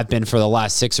they have been for the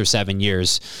last 6 or 7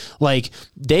 years.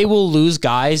 They will lose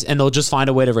guys, and they'll just find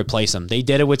a way to replace them. They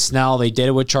did it with Snell. They did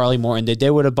it with Charlie Morton. They did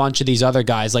it with a bunch of these other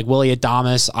guys, like Willie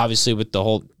Adames. Obviously, with the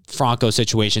whole Franco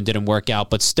situation, didn't work out,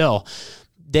 but still.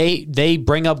 They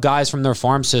bring up guys from their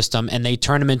farm system, and they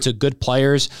turn them into good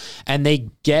players, and they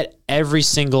get every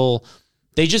single...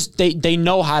 They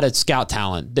know how to scout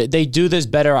talent. They do this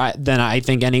better than I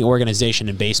think any organization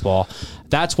in baseball.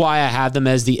 That's why I have them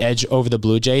as the edge over the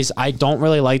Blue Jays. I don't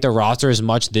really like their roster as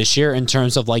much this year in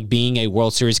terms of being a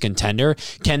World Series contender.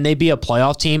 Can they be a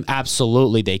playoff team?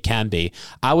 Absolutely, they can be.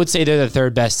 I would say they're the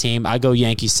third best team. I go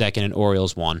Yankees second and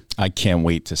Orioles one. I can't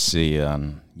wait to see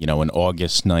an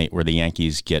August night where the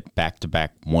Yankees get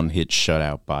back-to-back one-hit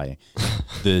shutout by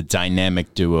the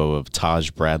dynamic duo of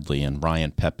Taj Bradley and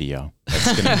Ryan Pepio.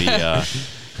 That's going to be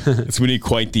it's going to be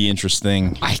quite the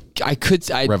interesting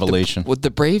revelation. With the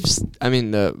Braves, I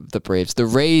mean the Braves, the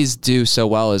Rays do so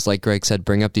well is like Greg said,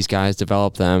 bring up these guys,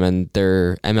 develop them, and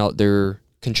they're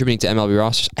contributing to MLB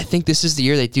rosters. I think this is the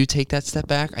year they do take that step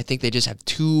back. I think they just have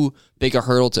too big a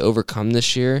hurdle to overcome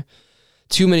this year.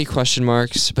 Too many question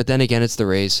marks, but then again, it's the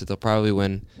Rays, so they'll probably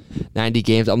win 90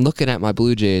 games. I'm looking at my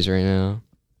Blue Jays right now.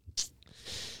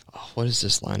 Oh, what is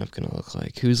this lineup going to look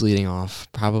like? Who's leading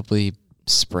off? Probably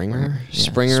Springer. Yeah,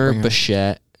 Springer,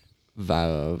 Bichette,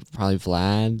 probably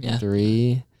Vlad,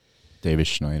 3. David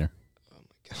Schneider.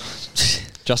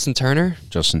 Justin Turner.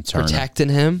 Protecting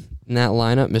him in that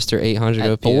lineup, Mr. 800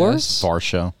 At OPS.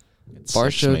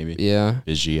 Barsha, maybe. Yeah.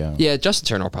 Biggio. Yeah, Justin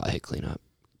Turner will probably hit cleanup.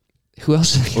 Who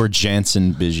else? Or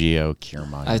Jansen, Biggio,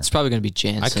 Kiermaier. It's probably going to be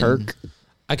Jansen. Kirk.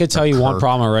 I could tell you one Kirk.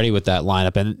 problem already with that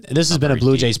lineup, and this has been a very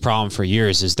Blue deep. Jays problem for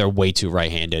years, is they're way too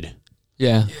right-handed.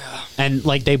 Yeah. And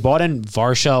they bought in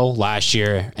Varsho last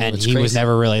year, and That's he was crazy.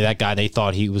 never really that guy they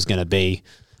thought he was going to be.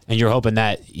 And you're hoping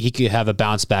that he could have a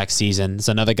bounce-back season. It's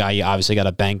another guy you obviously got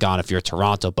to bank on if you're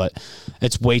Toronto, but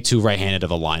it's way too right-handed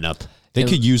of a lineup. They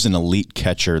could use an elite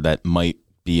catcher that might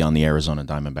be on the Arizona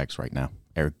Diamondbacks right now.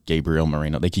 Eric Gabriel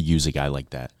Moreno. They could use a guy like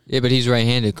that. Yeah, but he's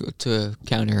right-handed to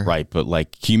counter. Right, but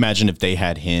can you imagine if they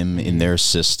had him in their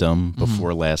system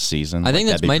before last season? I think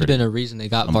that that'd be might have pretty- been a reason they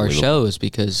got unbelievable. Varsho, is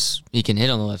because he can hit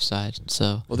on the left side.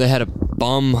 So Well, they had a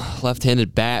bum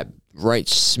left-handed bat right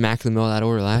smack in the middle of that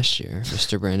order last year,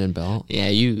 Mr. Brandon Belt. yeah,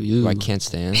 you Who I can't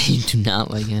stand. you do not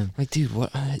like him. Like, dude,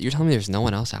 what? You're telling me there's no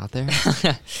one else out there?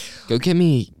 Go get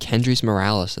me Kendrys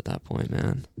Morales at that point,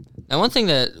 man. And one thing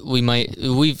that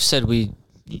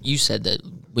you said that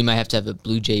we might have to have a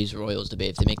Blue Jays Royals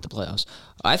debate if they make the playoffs.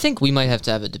 I think we might have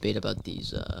to have a debate about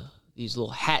these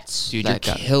little hats. Dude, you're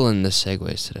killing the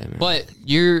segues today, man. But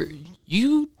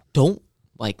you don't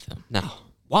like them. No.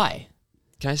 Why?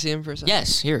 Can I see him for a second?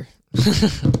 Yes, here.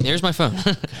 Here's my phone.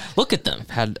 Look at them. I've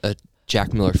had a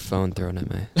Jack Miller phone thrown at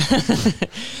me.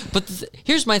 But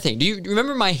here's my thing. Do you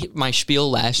remember my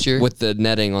spiel last year? With the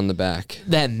netting on the back.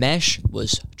 That mesh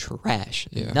was trash.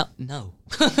 Yeah. No.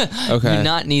 Okay. Do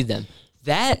not need them.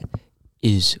 That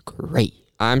is great.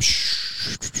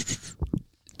 The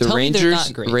Tell me they're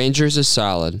not great. Rangers is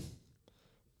solid.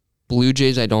 Blue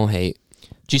Jays I don't hate.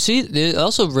 Do you see? They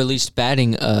also released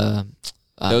batting.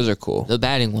 Those are cool. The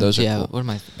batting ones. Those are yeah. cool. What am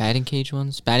I? Batting cage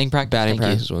ones. Batting practice. Batting Thank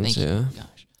practice you. ones. Thank Yeah. you.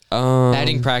 Gosh.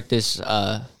 Batting practice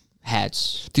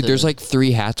hats. Dude, there's like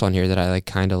 3 hats on here that I like.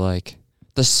 Kind of like.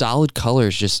 The solid color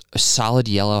is just a solid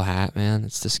yellow hat, man.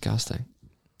 It's disgusting.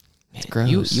 It's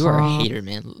gross. You are a hater,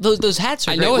 man. Those hats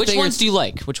are I great. know Which ones do you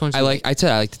like? Which ones? I like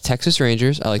the Texas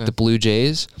Rangers. I like the Blue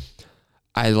Jays.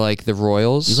 I like the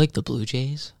Royals. You like the Blue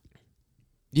Jays?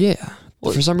 Yeah.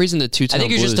 Well, for some reason, the two. I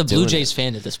think you're just a Blue Jays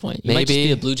fan at this point. You might just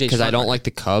be a Blue Jays because I don't like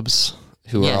the Cubs,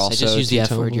 who are also. I just used the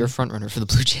F word. You're a front runner for the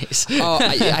Blue Jays. Oh,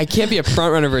 I can't be a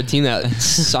front runner for a team that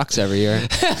sucks every year.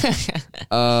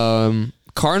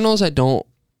 Cardinals, I don't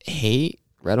hate.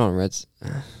 Red on Reds.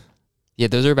 Yeah,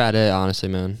 those are about it, honestly,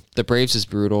 man. The Braves is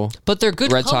brutal. But they're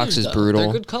good Red colors, Sox is though. brutal.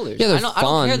 They're good colors. Yeah, they're I don't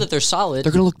fun. care that they're solid.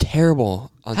 They're gonna look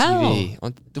terrible on TV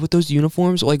with those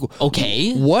uniforms. Like,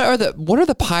 okay, what are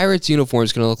the Pirates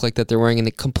uniforms gonna look like that they're wearing in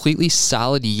a completely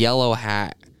solid yellow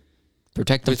hat?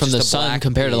 Protect them With from the just a sun black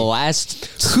compared to the bee. last.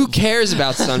 Who cares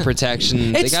about sun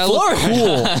protection? It's they gotta look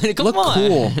Florida. cool. Come look on.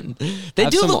 cool. They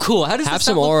Have do some- look cool. How does have this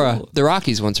some not look aura? cool? The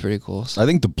Rockies one's pretty cool. I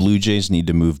think the Blue Jays need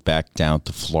to move back down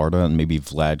to Florida, and maybe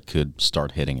Vlad could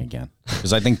start hitting again.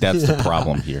 Because I think that's the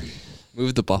problem here.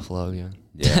 Move the Buffalo again.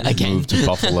 Yeah, Again. move to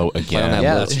Buffalo Play on again. that,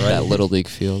 Yeah, little, that's right. that little league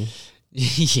field.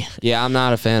 Yeah. Yeah, I'm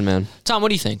not a fan, man. Tom, what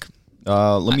do you think?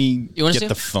 Let me You want to get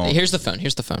the phone. Here's the phone.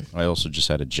 Here's the phone. I also just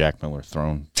had a Jack Miller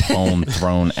phone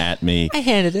thrown at me. I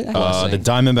handed it. The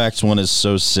Diamondbacks one is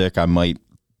so sick, I might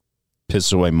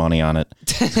piss away money on it.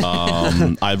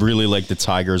 I really like the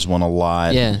Tigers one a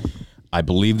lot. Yeah. I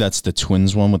believe that's the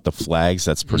Twins one with the flags.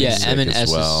 That's pretty Yeah, sick M and as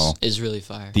S well. is really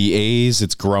fire. The A's,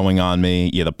 it's growing on me.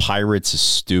 Yeah, the Pirates is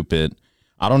stupid.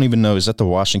 I don't even know. Is that the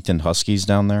Washington Huskies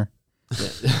down there?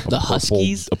 The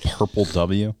Huskies? A purple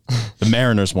W. The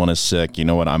Mariners one is sick. You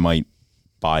know what? I might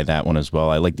buy that one as well.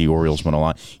 I like the Orioles one a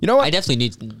lot. You know what? I definitely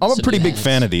need. I'm a some pretty new big hats.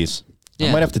 fan of these. I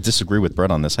Yeah. might have to disagree with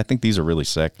Brett on this. I think these are really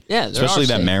sick. Yeah, they especially are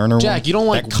that sick. Mariner one. Jack, you don't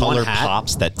like that color one hat?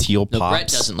 pops, that teal No, pops. Brett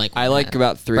doesn't like. I one like hat.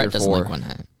 about 3 Brett or doesn't 4. like one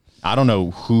hat. I don't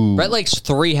know who. Brett likes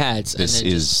 3 hats This and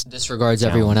then is just disregards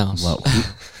everyone else. Well,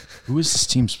 who is this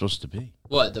team supposed to be?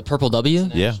 What, the purple W?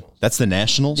 Yeah, that's the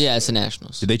Nationals. Yeah, it's the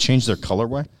Nationals. Did they change their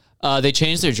colorway? They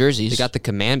changed their jerseys. They got the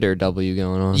Commander W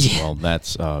going on. Yeah. Well,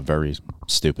 that's very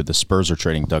stupid. The Spurs are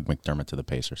trading Doug McDermott to the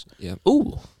Pacers.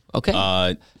 Ooh,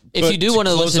 okay. If But you do want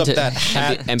to close listen up to that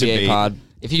hat NBA debate, pod.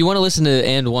 if you want to listen to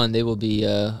And One, they will be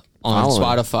on Following.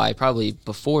 Spotify probably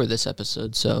before this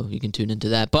episode, so you can tune into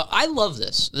that. But I love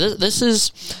this. This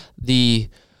is the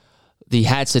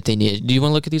hats that they need. Do you want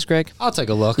to look at these, Greg? I'll take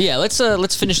a look. Yeah, let's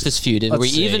finish this feud. Are we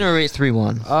Let's see. even or are we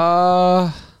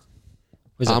 3-1?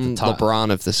 Was it I'm the Ti-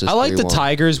 LeBron if this is I like the 3-1.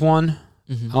 Tigers one.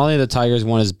 I don't think the Tigers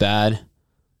one is bad.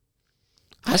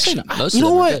 Actually, most you of know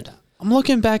them are what? good. I'm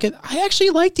looking back at. I actually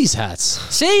like these hats.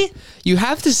 See, You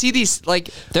have to see these, like,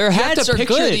 their you have hats to are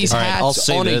picture good. these All right, I'll hats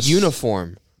say on this. a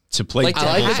uniform. to play Like,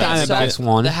 I like the hat Diamondbacks itself-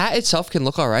 one. The hat itself can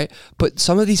look all right, but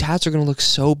some of these hats are going to look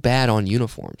so bad on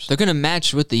uniforms. They're gonna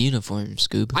match with the uniform,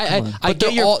 Scoob. I Come on. get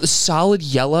They're your. all solid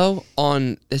yellow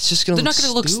on. It's just going to. They're not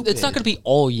gonna look. It's not gonna be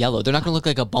all yellow. They're not gonna look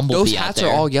like a bumblebee. Those out hats there.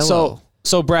 are all yellow.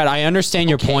 So Brad, I understand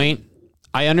your point.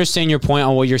 I understand your point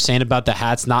on what you're saying about the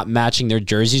hats not matching their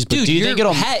jerseys, but Dude, do you your think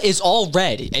it'll? hat is all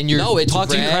red, and you're No, it's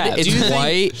talking red, crap. it's Do you think-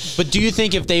 white. But do you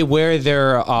think if they wear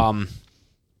their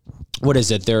what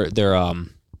is it? Their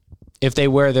if they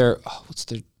wear their what's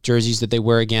the jerseys that they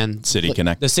wear again? City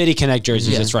Connect. The City Connect jerseys.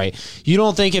 Yeah. That's right. You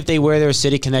don't think if they wear their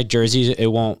City Connect jerseys, it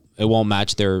won't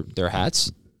match their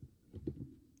hats?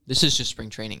 This is just spring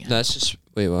training. Hats. That's just.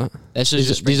 Wait, what? That's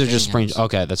just These are just spring. hats.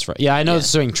 Okay, that's right. Yeah, I know it's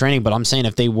spring training, but I'm saying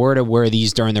if they were to wear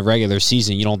these during the regular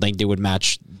season, you don't think they would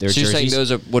match their So you're saying jerseys?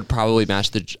 those would probably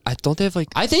match the. I don't they have like.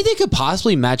 I think they could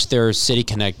possibly match their City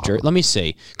Connect jersey. Let me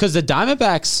see, because the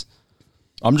Diamondbacks.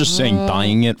 I'm just saying,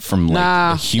 buying it from like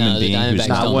Nah. a human No, the being who's Diamondbacks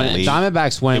not don't in the match. league.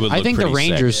 Diamondbacks It win. would I look think the pretty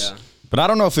sick. Rangers. But I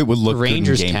don't know if it would look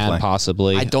Rangers good in can gameplay.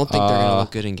 possibly. I don't think they're gonna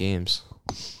look good in games.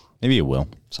 Maybe it will.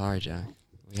 Sorry, Jack.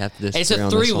 We have to It's a disagree on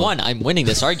this one. 3-1. I'm winning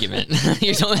this argument.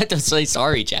 You don't have to say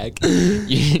sorry, Jack.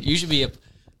 You should be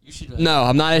No,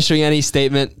 I'm not issuing any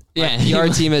statement. Yeah. My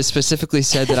PR team has specifically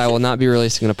said that I will not be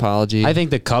releasing an apology. I think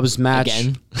the Cubs match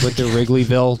Again. with the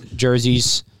Wrigleyville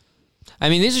jerseys. I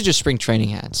mean, these are just spring training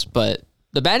hats, but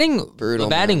the batting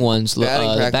ones,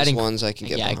 ones I can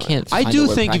get Yeah, I behind. can't. I find do the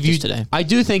word think if you, today. I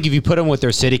do think if you put them with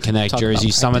their City Connect Talk about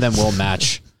jerseys, some of them will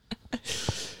match.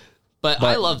 But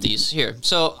I love these here.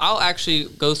 So I'll actually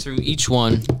go through each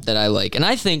one that I like, and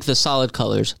I think the solid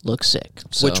colors look sick.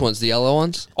 So Which ones? The yellow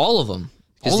ones? all of them.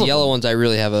 Because the yellow ones I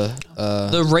really have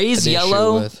The Rays an issue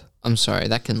yellow. with. I'm sorry,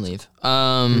 that can leave.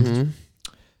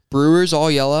 Brewers all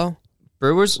yellow.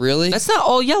 Brewers, Really? That's not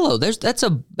all yellow. That's a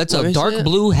Let me see dark it.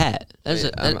 blue hat. That's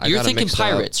Wait, I you're got it thinking mixed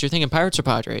up. Pirates. You're thinking Pirates or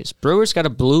Padres. Brewers got a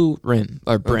blue rim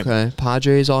or brim. Okay.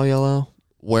 Padres all yellow.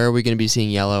 Where are we going to be seeing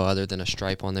yellow other than a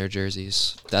stripe on their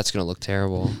jerseys? That's going to look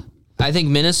terrible. I think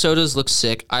Minnesota's looks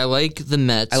sick. I like the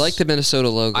Mets. I like the Minnesota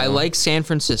logo. I like San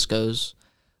Francisco's.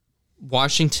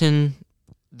 Washington,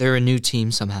 they're a new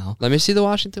team somehow. Let me see the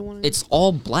Washington one. It's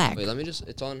all black. Wait, let me just.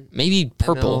 It's on Maybe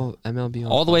purple. MLB.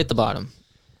 All the way at the bottom.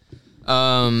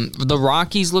 The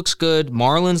Rockies looks good.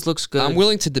 Marlins looks good. I'm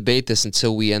willing to debate this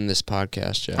until we end this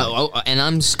podcast, Jack. And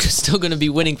I'm still going to be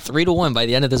winning 3-1 by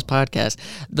the end of this podcast.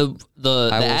 The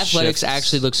Athletics shift-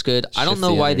 actually looks good. I don't shift know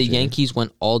the why the energy. Yankees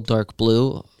went all dark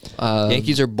blue.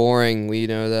 Yankees are boring. We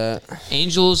know that.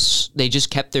 Angels, they just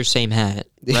kept their same hat.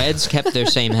 Reds kept their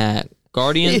same hat.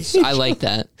 Guardians, I like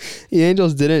that. The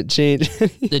Angels didn't change.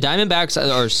 The Diamondbacks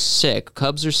are sick.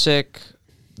 Cubs are sick.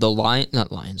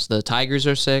 The Tigers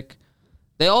are sick.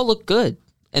 They all look good.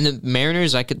 And the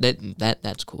Mariners,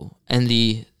 that's cool. And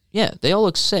they all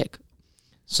look sick.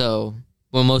 So,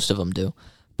 well, most of them do.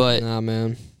 But Nah,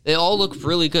 man. they all look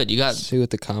really good. You got See what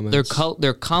the comments.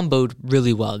 they're comboed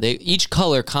really well. Each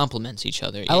color complements each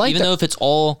other. I like even though if it's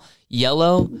all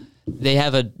yellow, they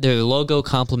have their logo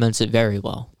complements it very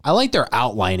well. I like their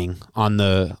outlining on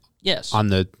the Yes.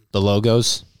 the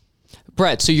logos.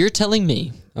 Brett, so you're telling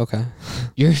me Okay.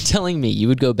 you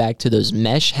would go back to those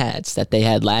mesh hats that they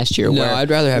had last year? No, where, I'd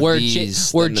rather have where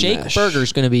these where than the Jake mesh.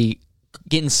 Berger's going to be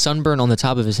getting sunburn on the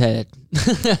top of his head.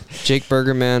 Jake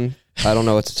Berger, man. I don't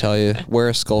know what to tell you. Wear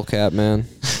a skull cap, man.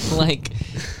 like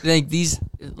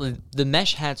the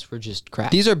mesh hats were just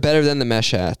crap. These are better than the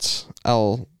mesh hats.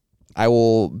 I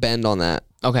will bend on that.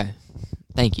 Okay.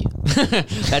 Thank you.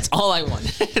 That's all I want.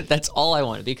 That's all I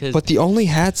want because But the only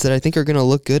hats that I think are going to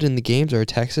look good in the games are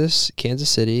Texas, Kansas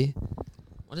City.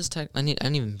 what is Texas? I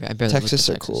barely Texas looked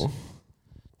are at cool.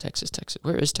 Texas.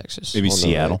 Where is Texas? Maybe On the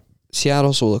Seattle. right.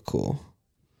 Seattle's will look cool.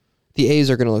 The A's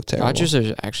are going to look terrible. Dodgers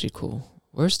are actually cool.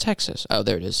 Where's Texas? Oh,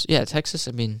 there it is. Yeah, Texas.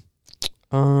 I mean,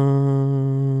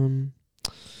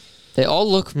 they all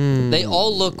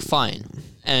look fine,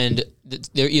 and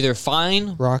they're either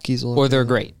fine Rockies will look or they're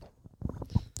great,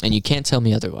 and you can't tell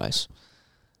me otherwise.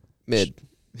 mid.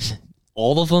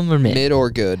 All of them are mid. Mid or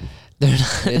good. They're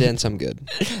not, Mid and some good.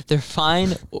 they're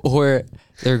fine or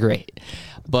they're great,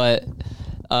 but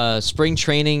spring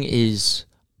training is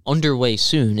underway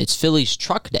soon. It's Phillies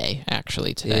Truck Day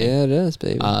actually today. Yeah, it is,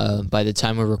 baby. By the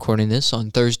time we're recording this on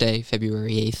Thursday,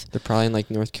 February 8th. They're probably in like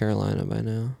North Carolina by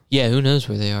now. Yeah, who knows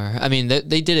where they are? I mean, they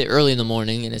did it early in the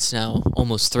morning, and it's now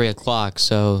almost 3 o'clock.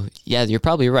 So, yeah, you're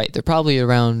probably right. They're probably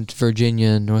around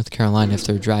Virginia, North Carolina if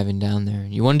they're driving down there.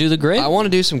 You want to do the grid? I want to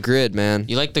do some grid, man.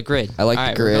 You like the grid? I like All the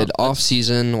right, we're grid. going- Off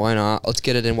season, why not? Let's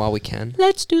get it in while we can.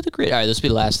 Let's do the grid. All right, this will be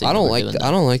the last thing. I don't we're like doing the, then.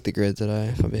 I don't like the grid today,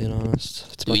 if I'm being honest.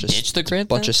 It's a Do we bunch of ditch the grid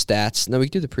bunch then? of stats. No, we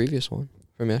can do the previous one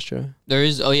from yesterday. There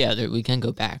is. Oh yeah, we can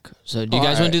go back. So, do you Oh,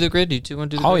 guys all want to right. do the grid? Do you two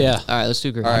want to do the Oh, grid? yeah. All right, let's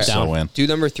do grid. All right. So in. Do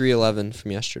number 311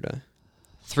 from yesterday.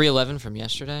 311 from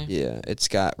yesterday. Yeah, it's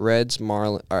got Reds,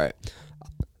 Marlins. All right.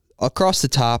 Across the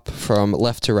top from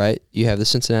left to right, you have the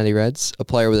Cincinnati Reds, a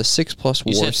player with a 6+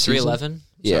 You WAR said season. 311.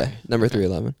 Yeah, Sorry. number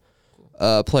 311.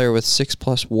 A player with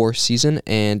 6+ WAR season,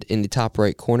 and in the top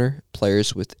right corner,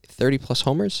 players with 30+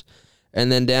 homers. And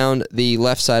then down the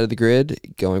left side of the grid,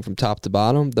 going from top to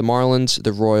bottom, the Marlins,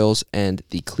 the Royals, and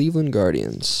the Cleveland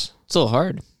Guardians. It's a little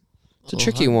hard. It's a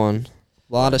tricky one.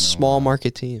 A lot of small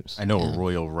market teams. I know a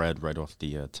Royal Red right off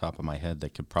the top of my head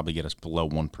that could probably get us below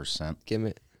 1%. Give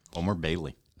me. Homer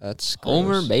Bailey. That's Homer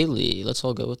gross. Bailey. Let's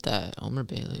all go with that. Homer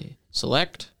Bailey.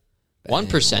 Select. Bang,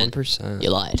 1%. 1%.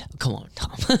 You lied. Come on,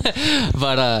 Tom.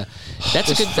 But that's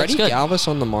a Is good. Freddie That's good. Galvis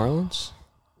on the Marlins?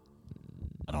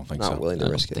 I don't think Not so. willing I to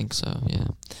don't risk it. think so. Yeah.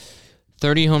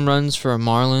 30 home runs for a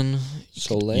Marlin.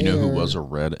 Soler. You know who was a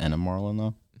Red and a Marlin,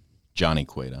 though? Johnny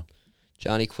Cueto.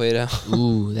 Johnny Cueto.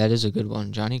 Ooh, that is a good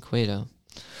one. Johnny Cueto.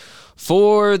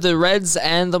 For the Reds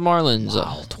and the Marlins.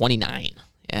 29.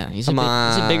 Yeah, he's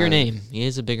a bigger name. He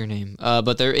is a bigger name.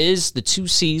 But there is the 2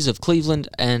 C's of Cleveland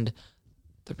and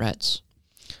the Reds.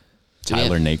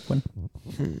 Tyler Naquin.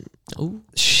 Oh,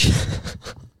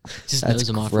 just knows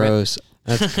him off. Gross.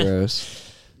 That's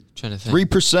gross. Trying to think.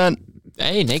 3%.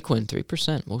 Hey, Naquin,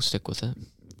 3%. We'll stick with it.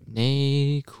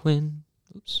 Naquin.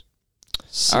 Oops.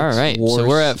 All right. So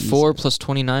we're at 4 plus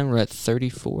 29. We're at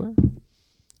 34.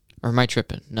 Or am I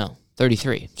tripping? No,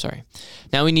 33. Sorry.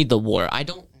 Now we need the WAR. I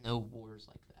don't know wars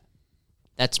like that.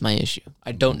 That's my issue.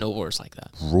 I don't know wars like that.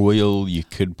 Royal, you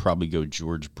could probably go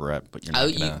George Brett, but you're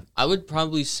not gonna. I would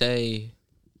probably say,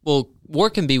 well, WAR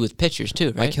can be with pitchers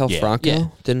too, right? Maikel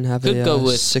Franco didn't have could go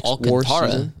with 6 WAR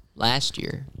Alcantara season. last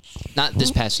year, not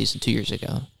this past season, 2 years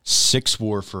ago. 6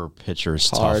 WAR for a pitcher is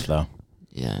Hard. tough, though.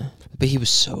 Yeah, But he was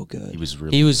so good. He was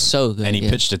really he was so good, and he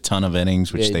pitched a ton of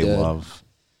innings, which Yeah, he they did. love.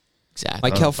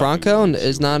 exactly. Maikel Franco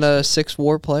is not a 6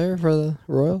 WAR player for the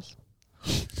Royals?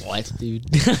 What, dude?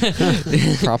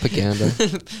 Propaganda.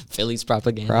 Phillies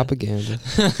propaganda. Propaganda.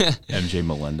 MJ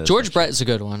Melendez. George Brett is a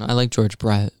good one. I like George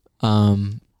Brett.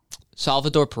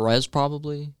 Salvador Perez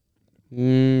probably.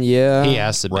 Yeah. He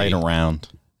has to be. right around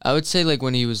I would say like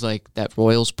when he was like that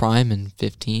Royals prime in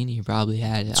 15, he probably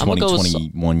had it. I'm gonna go with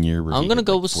 2021 year. where I'm he gonna hit,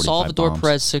 go like, with 45 Salvador bombs.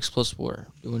 Perez 6+ WAR.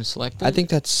 Do you want to select him? I think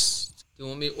that's... Do you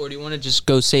want me, or do you want to just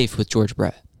go safe with George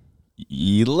Brett?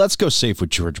 Let's go safe with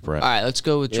George Brett. All right, let's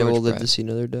go with Yeah, George we'll live Brett. to see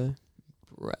another day.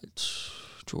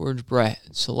 George Brett.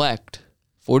 Select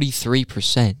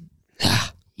 43%.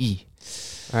 E.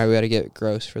 All right, we got to get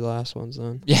gross for the last ones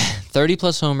then. Yeah, 30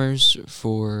 plus homers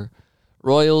for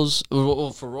Royals.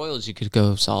 Well, for Royals, you could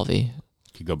go Salvi.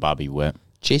 Could go Bobby Witt.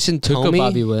 Jason Could go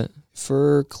Bobby Tomey Witt.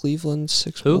 for Cleveland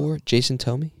 6 Who? WAR. Jason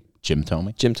Tomey? Jim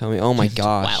Tomey. Jim Tomey. Oh my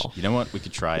gosh. Wow. You know what? We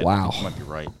could try it. Wow. You might be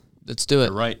right. Let's do it.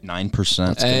 You're right.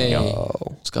 9%. Hey. Oh,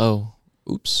 Let's go.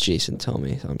 Oops. Jason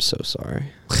Tomey. I'm so sorry.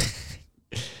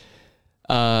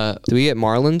 Uh, Do we get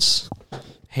Marlins?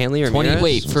 Hanley or 20 Ramirez?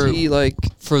 wait, Was for- he like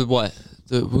for what?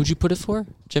 Who'd you put it for?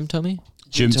 Jim Tomey?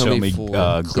 Jim Tomey Tomey,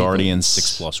 for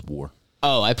Guardians Cleveland. 6+ WAR.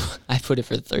 Oh, I put it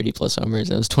for 30 plus homers.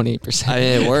 That was 28%.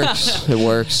 it works. It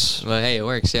works. But hey, it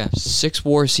works. Yeah. 6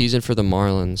 WAR season for the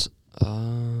Marlins.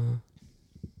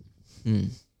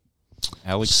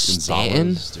 Alex Stanton?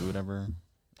 Gonzalez, do whatever.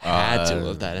 Had to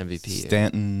love that MVP.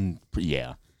 Stanton,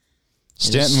 yeah.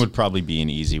 Stanton would probably be an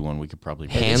easy one. We could probably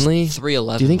Hanley?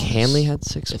 311. Do you think was Hanley had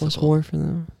 6+ difficult. WAR for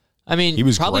them? I mean, He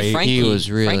was probably great. Frankie, He was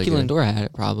really Frankie good. Lindor had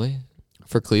it probably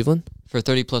For Cleveland? for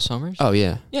 30 plus homers. Oh,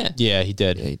 yeah. Yeah. Yeah, he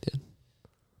did. Yeah, he did.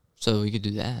 So we could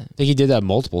do that. I think he did that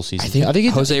multiple seasons. I think he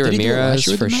Jose did he do it Ramirez last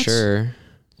year with for the Mets? sure.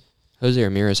 Jose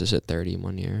Ramirez has hit 30 in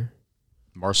 1 year.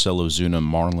 Marcell Ozuna,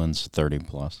 Marlins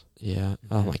 30+. Yeah.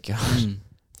 Oh my gosh.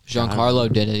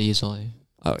 Giancarlo did it easily.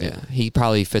 Oh yeah. He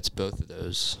probably fits both of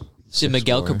those. Did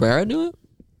Miguel 6 WAR. Cabrera do it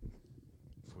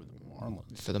For the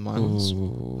Marlins. for the Marlins?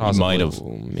 Ooh, He might have.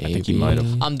 maybe. I think he might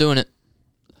have. I'm doing it.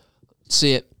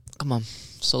 See it. Come on.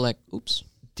 Select. Oops.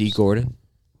 D. Gordon.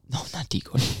 No, not D.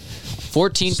 Gordon.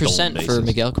 14% Stolen for bases.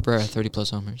 Miguel Cabrera, 30 plus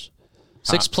homers.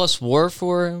 6+ WAR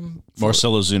for him.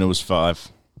 Marcell Ozuna was 5.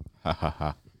 Ha ha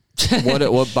ha.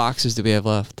 What boxes do we have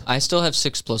left? I still have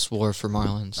 6+ WAR for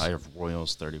Marlins, I have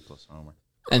Royals 30+ homer.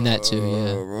 and that too.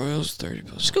 Yeah. Royals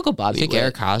 30+. Just go Bobby. I think Witt.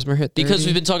 Eric Hosmer hit 30? Because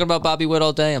we've been talking about Bobby Witt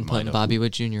all day. I'm putting have. Bobby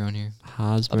Witt Jr. on here.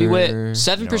 Hosmer. Bobby Witt,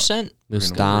 7%.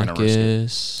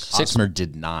 Moustakis. Hosmer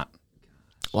did not.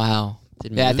 Wow.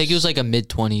 Did Yeah, I think he Moose? was like a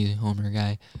mid-20 homer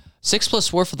guy.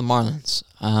 6+ WAR for the Marlins.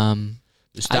 I'm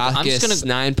just Moustakis,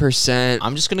 gonna 9%.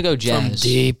 I'm just gonna go Jazz. From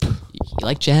deep. You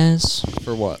like Jazz?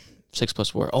 For what?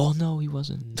 6+ WAR. Oh no, he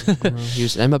wasn't. He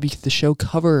was an MLB The Show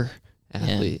cover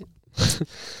athlete.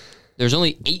 There's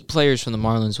only 8 players from the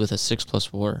Marlins with a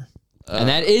 6+ WAR. And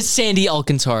that is Sandy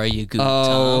Alcantara, you goof,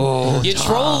 Tom. You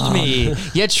trolled me.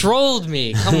 You trolled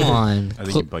me. Come on. I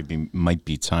think it might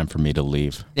be time for me to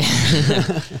leave.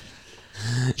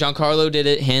 Giancarlo did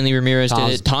it. Hanley Ramirez did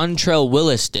it. Tontrell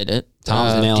Willis did it.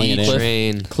 Tom's nailing it in.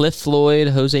 Train. Cliff Floyd,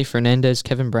 Jose Fernandez,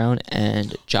 Kevin Brown,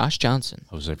 and Josh Johnson.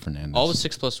 Jose Fernandez. All with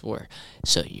 6+ WAR.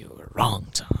 So you were wrong,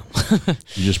 Tom.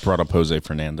 You just brought up Jose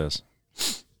Fernandez.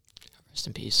 Rest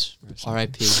in peace.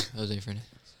 R.I.P. Jose Fernandez.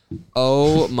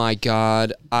 Oh my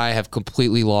God. I have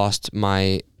completely lost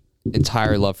my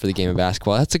entire love for the game of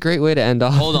basketball. That's a great way to end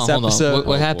off Hold on, this hold on. episode.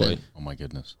 What happened? Boy. Oh my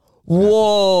goodness.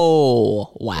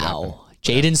 Whoa. Wow.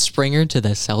 Jaden Springer to the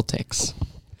Celtics.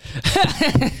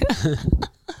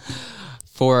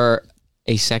 For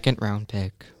a 2nd round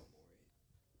pick.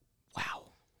 Wow.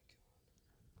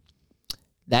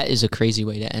 That is a crazy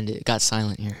way to end it. It got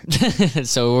silent here.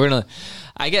 So we're going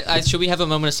to... should we have a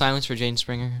moment of silence for Jaden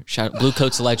Springer? Shout out Blue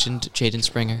Coats legend, Jaden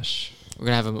Springer. We're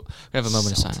gonna have a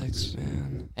moment of silence. Celtics,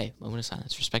 man. Hey, moment of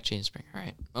silence. Respect Jaden Springer. All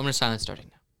right, moment of silence starting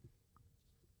now.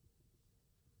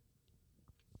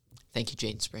 Thank you,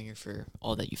 Jaden Springer, for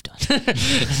all that you've done.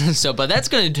 But that's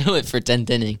going to do it for 10th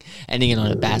inning, ending it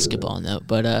on a basketball note.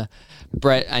 But,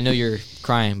 Brett, I know you're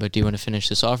crying, but do you want to finish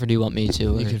this off, or do you want me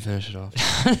to? You can finish it off.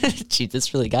 Gee,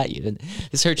 this really got you.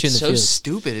 This hurt you in the so field.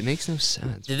 stupid. It makes no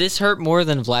sense. Did this hurt more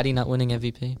than Vladdy not winning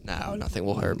MVP? No, nothing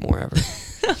will hurt more ever.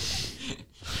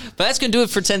 But that's going to do it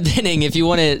for 10th inning. If you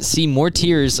want to see more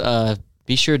tears,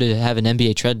 be sure to have an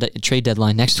NBA trade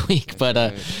deadline next week. But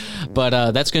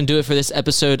that's going to do it for this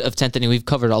episode of 10th Inning. We've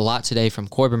covered a lot today, from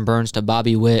Corbin Burnes to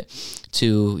Bobby Witt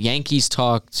to Yankees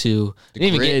talk to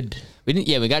the grid.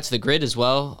 We got to the grid as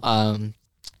well.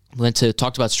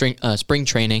 Talked about spring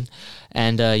training,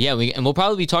 and we'll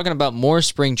probably be talking about more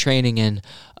spring training and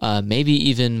maybe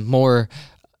even more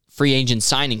free agent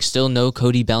signings. Still no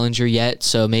Cody Bellinger yet,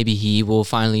 so maybe he will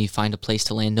finally find a place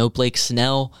to land. No Blake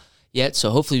Snell yet, so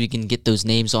hopefully we can get those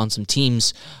names on some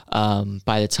teams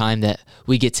by the time that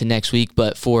we get to next week.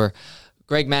 But for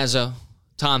Greg Mazzo,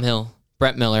 Tom Hill,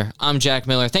 Brett Miller, I'm Jack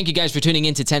Miller. Thank you guys for tuning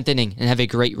in to 10th Inning, and have a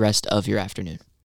great rest of your afternoon.